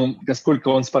 насколько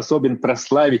он способен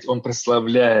прославить, он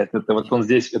прославляет это. Вот он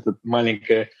здесь, эта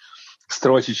маленькая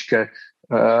строчечка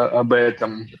об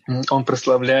этом. Он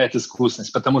прославляет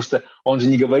искусность, потому что он же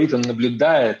не говорит, он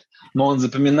наблюдает, но он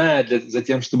запоминает за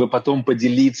тем, чтобы потом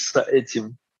поделиться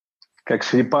этим, как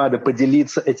Шрипада,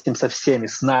 поделиться этим со всеми,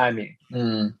 с нами.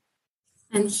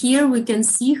 And here we can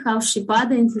see how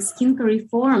Shripada in his Kinkari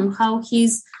form, how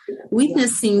he's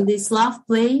witnessing this love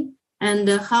play and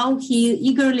how he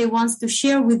eagerly wants to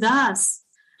share with us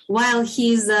while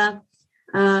he's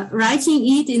writing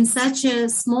it in such a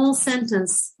small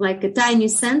sentence, like a tiny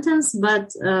sentence, but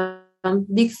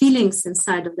big feelings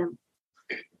inside of them.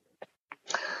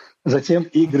 Затем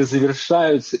игры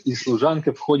завершаются, и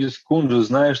служанка входит в кунджу,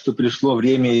 зная, что пришло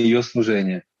время ее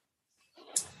служения.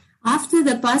 After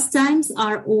the pastimes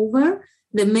are over,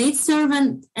 the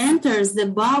maidservant enters the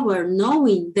bower,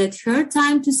 knowing that her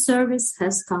time to service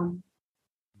has come.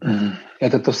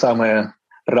 Это то самое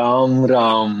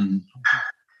Рам-Рам.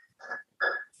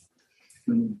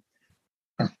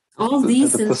 All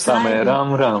this это то самое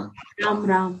Рам-Рам.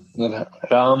 Ram-Ram.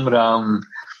 Рам-Рам.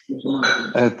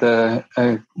 Это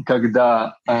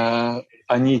когда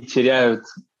они теряют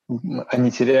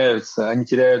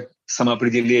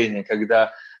самоопределение,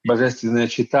 когда божественная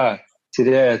чита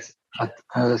теряет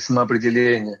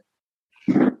самоопределение,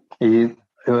 и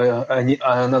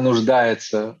она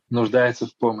нуждается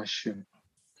в помощи.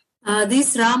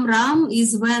 This Ram-Ram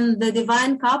is when the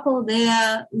divine couple, they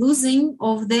are losing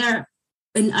of their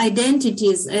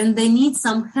identities and they need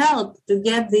some help to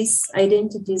get these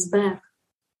identities back.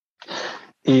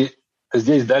 И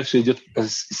здесь дальше идет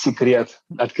секрет,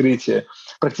 открытие.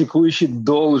 Практикующий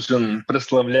должен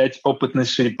прославлять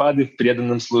опытность Шрипады в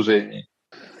преданном служении.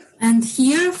 And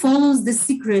here follows the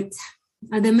secret.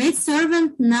 The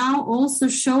maidservant now also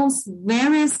shows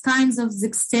various kinds of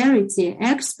dexterity,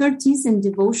 expertise, and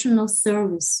devotional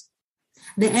service.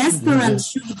 The aspirant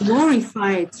should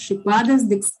glorify Shripada's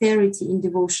dexterity in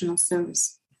devotional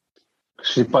service.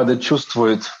 Шрипада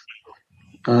чувствует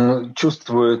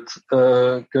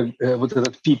вот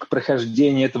этот пик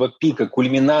прохождения этого пика,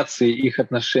 кульминации их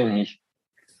отношений.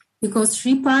 Because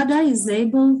Shripada is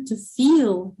able to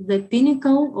feel the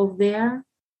pinnacle of their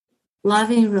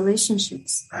loving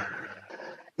relationships.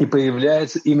 И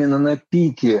появляется именно на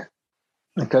пике,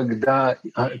 когда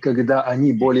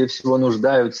они более всего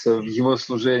нуждаются в его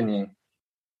служении.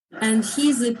 And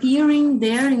he's appearing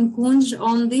there in Kunj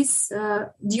on this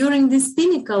during this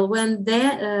pinnacle when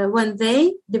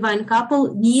they divine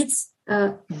couple needs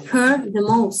her the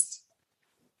most.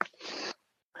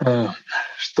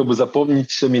 чтобы запомнить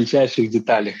все в мельчайших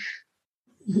деталях.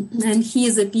 And he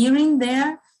is appearing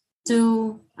there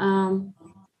to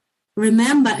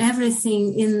remember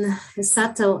everything in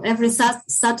every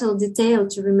subtle detail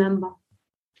to remember.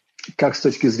 Как с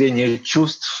точки зрения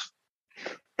чувств,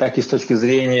 так и с точки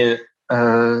зрения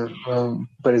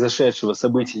произошедшего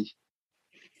событий.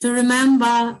 To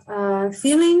remember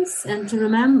feelings and to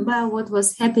remember what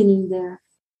was happening there,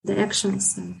 the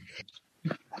actions.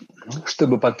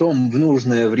 Чтобы потом в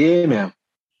нужное время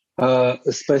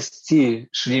спасти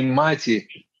Шримати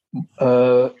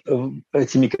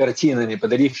этими картинами,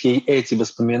 подарив ей эти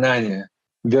воспоминания,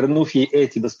 вернув ей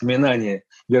эти воспоминания,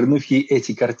 вернув ей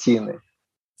эти картины.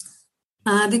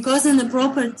 Because in the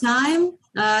proper time,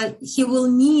 he will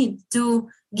need to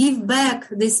give back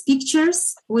these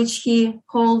pictures which he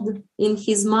held in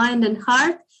his mind and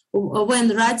heart when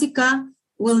Radhika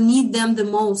will need them the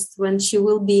most, when she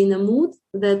will be in a mood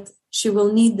that she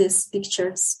will need these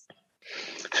pictures.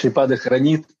 Шрипада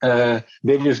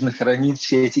бережно хранит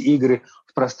все эти игры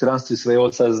в пространстве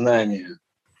своего сознания.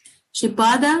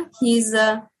 Shripada, he's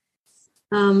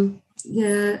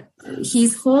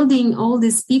holding all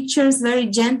these pictures very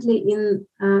gently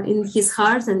in his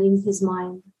heart and in his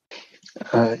mind.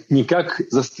 Не как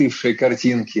застывшие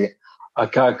картинки, а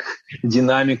как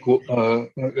динамику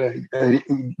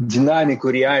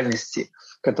реальности,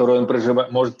 которую он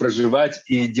может проживать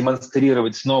и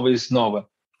демонстрировать снова и снова.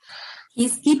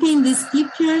 He's keeping these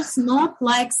pictures not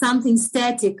like something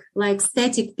static, like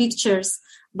static pictures,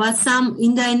 but some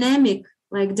dynamic,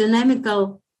 like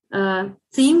dynamical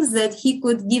things that he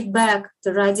could give back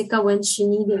to Radhika when she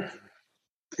needed.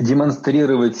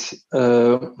 Демонстрировать,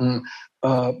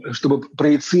 чтобы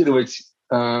проецировать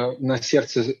на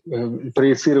сердце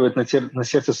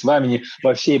Свамини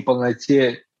во всей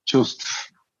полноте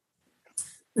чувств.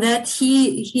 That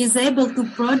he is able to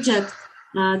project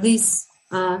these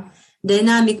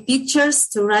dynamic pictures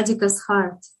to Radhika's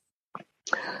heart.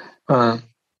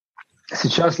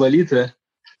 Сейчас Лалита,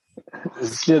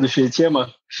 следующая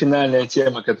тема, финальная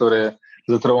тема, которая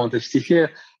затронута в стихе.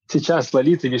 Сейчас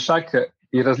Лалита, Вишака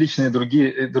и различные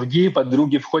другие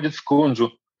подруги входят в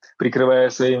кунджу, прикрывая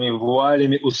своими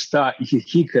вуалями уста и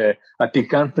хихикая о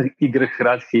пикантных играх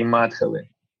Радхи и Мадхавы.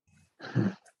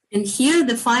 And here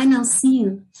the final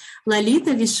scene.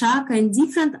 Lalita, Vishaka, and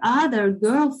different other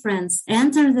girlfriends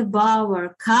enter the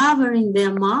bower, covering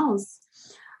their mouths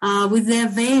with their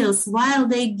veils while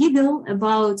they giggle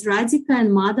about Radhika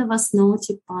and Madhava's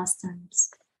naughty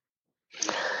pastimes.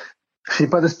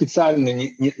 Шрипада специально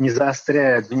не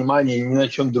заостряет внимание ни на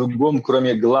чем другом,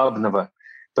 кроме главного.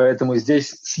 Поэтому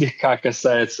здесь слегка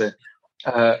касается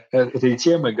этой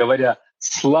темы, говоря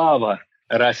 «слава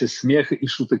Расе смеха и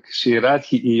шуток Шри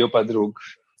Радхи и ее подруг».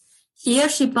 Here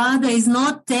Shripada is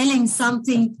not telling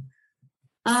something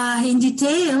in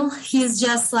detail. He's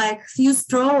just like few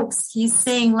strokes. He's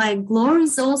saying like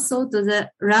glories also to the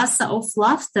rasa of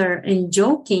laughter and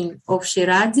joking of Shri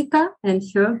Radhika and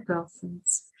her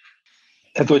girlfriends.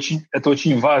 Это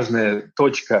очень важная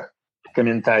точка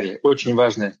комментария, очень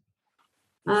важная.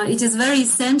 It is very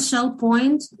essential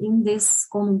point in this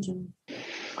commentary.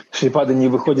 Шрипада не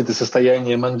выходит из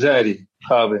состояния манджари,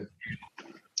 хавы.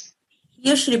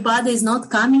 Here Shripada is not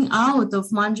coming out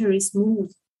of Manjari's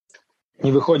mood.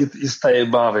 Не выходит из стаи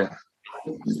бавы.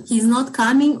 He is not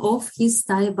coming off his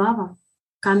стаи бава,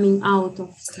 coming out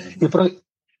of стаи бава.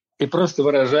 И просто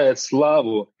выражает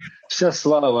славу, вся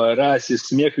слава расе,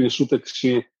 смех и шуток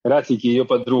Шри Радхики и ее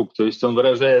подруг. То есть он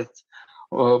выражает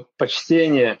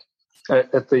почтение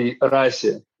этой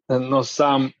расе, но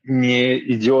сам не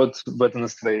идет в это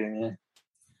настроение.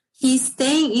 He's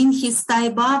staying in his Sai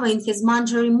Baba, in his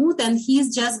Manjari mood, and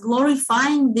he's just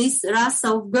glorifying this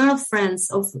rasa of girlfriends,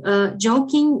 of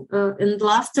joking and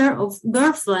laughter of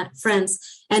girlfriends.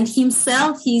 And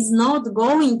himself, he's not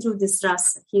going through this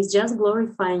rasa. He's just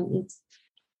glorifying it.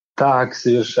 Так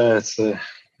совершается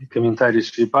комментарий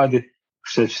Шрипады к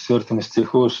 64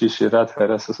 стиху Шри Радха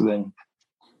Раса Судханидхи.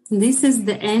 This is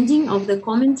the ending of the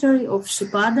commentary of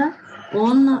Shripada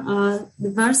on the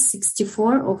verse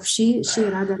 64 of Shri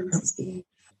Radha Rasa Sudhanidhi.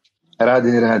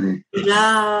 Рады.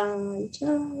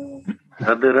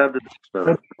 Рады.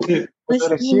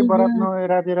 Спасибо, родной,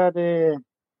 рады.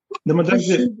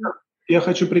 Дамадарджи, я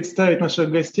хочу представить наших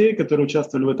гостей, которые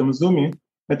участвовали в этом зуме.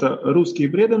 Это русские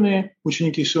преданные,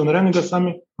 ученики Шивнарайана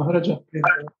Госвами Махараджа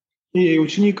и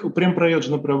ученик Прем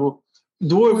Прайоджана Прабху.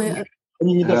 Двое,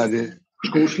 они недостаточно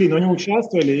ушли, но они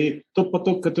участвовали, и тот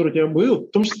поток, который у тебя был,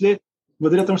 в том числе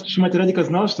благодаря тому, что Шримати Радика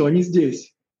знала, что они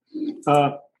здесь.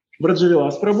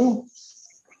 Браджавилас Прабху.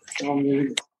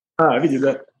 Видит,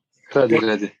 да.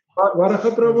 Ради.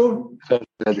 Вараха Прабху.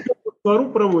 Ради.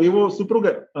 Сваруправу, его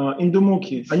супруга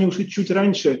Индумуки, они ушли чуть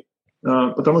раньше,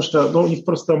 потому что у них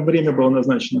просто там время было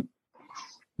назначено.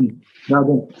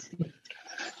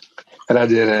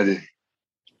 Ради.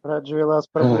 Раджи Вилас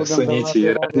Прабhu,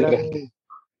 Сунити, ради.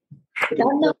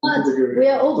 We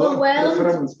are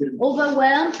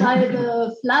overwhelmed by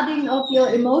the flooding of your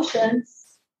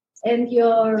emotions and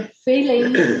your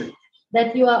feelings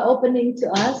that you are opening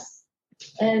to us.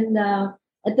 And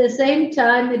at the same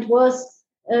time, it was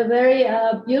very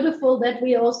beautiful that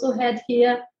we also had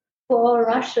here for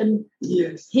Russian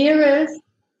hearers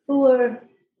who were,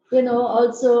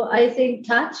 also, I think,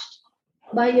 touched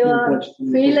by your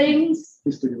feelings.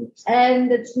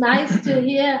 And it's nice to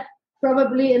hear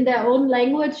probably in their own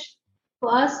language.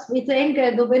 For us, we thank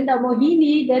Govinda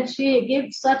Mohini that she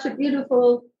gives such a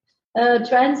beautiful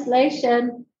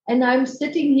translation. And I'm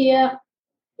sitting here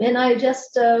and I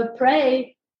just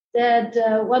pray that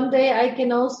one day I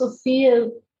can also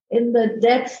feel in the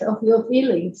depth of your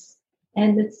feelings.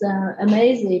 And it's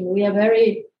amazing. We are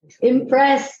very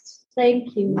impressed.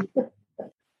 Thank you.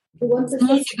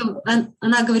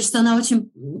 Она говорит, что она очень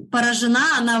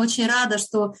поражена, она очень рада,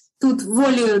 что тут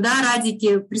волею,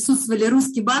 Радики присутствовали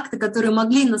русские бхакты, которые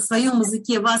могли на своем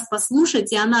языке вас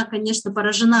послушать, и она, конечно,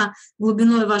 поражена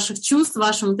глубиной ваших чувств,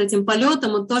 вашим вот этим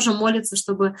полетом, и тоже молится,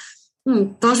 чтобы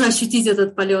тоже ощутить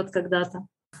этот полет когда-то.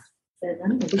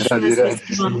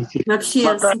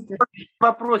 Вообще супер.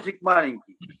 Вопросик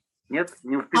маленький. Нет,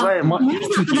 не успеваем.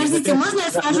 Подождите, можно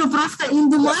я скажу? Просто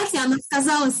Индумати, она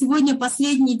сказала, сегодня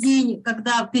последний день,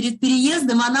 когда перед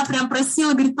переездом, она прям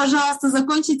просила, говорит, пожалуйста,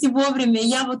 закончите вовремя.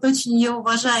 Я вот очень ее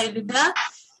уважаю, любя.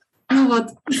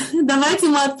 Давайте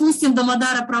мы отпустим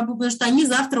Дамодара Прабху, потому что они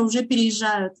завтра уже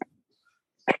переезжают.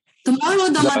 Tomorrow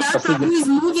Damodar Prabhu is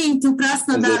moving to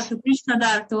Krasnodar, to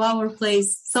Krishnadar, to our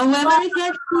place. So we're very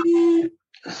happy.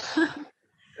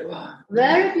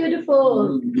 Very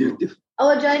beautiful.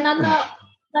 Our Jainanda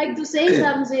like to say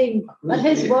something, but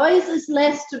his voice is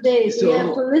less today, so you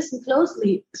have to listen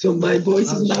closely. So my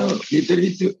voice is now little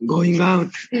bit going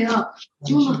out. Yeah.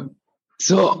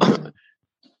 So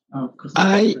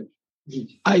I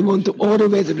want to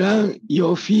always learn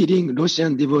your feeling,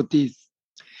 Russian devotees,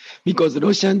 because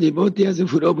Russian devotees are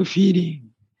full of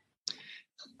feeling.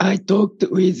 I talked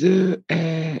with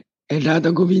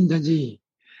Radha Govindaji,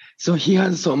 so he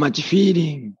has so much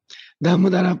feeling.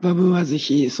 Damodara Prabhu has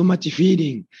so much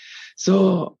feeling.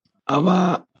 So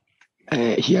our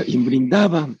here in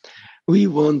Vrindavan, we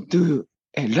want to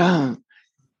learn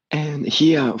and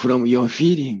hear from your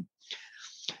feeling.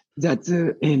 That's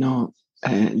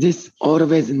this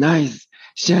always nice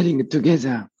sharing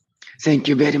together. Thank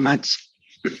you very much.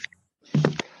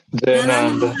 Please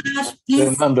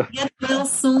get well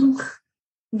soon.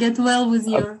 Get well with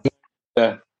your.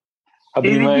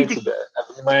 Обнимаю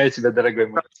тебя, дорогой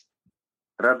мой.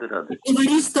 Рады.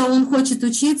 Говорит, что он хочет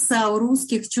учиться у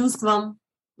русских чувствам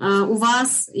у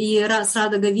вас. И с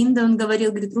Рада Говинда он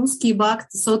говорит, русские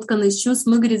бхакты сотканы из чувств.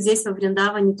 Мы, говорит, здесь во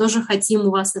Вриндаване тоже хотим у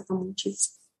вас этому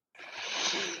учиться.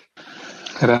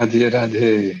 Ради.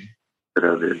 Радhe,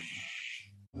 Radhe.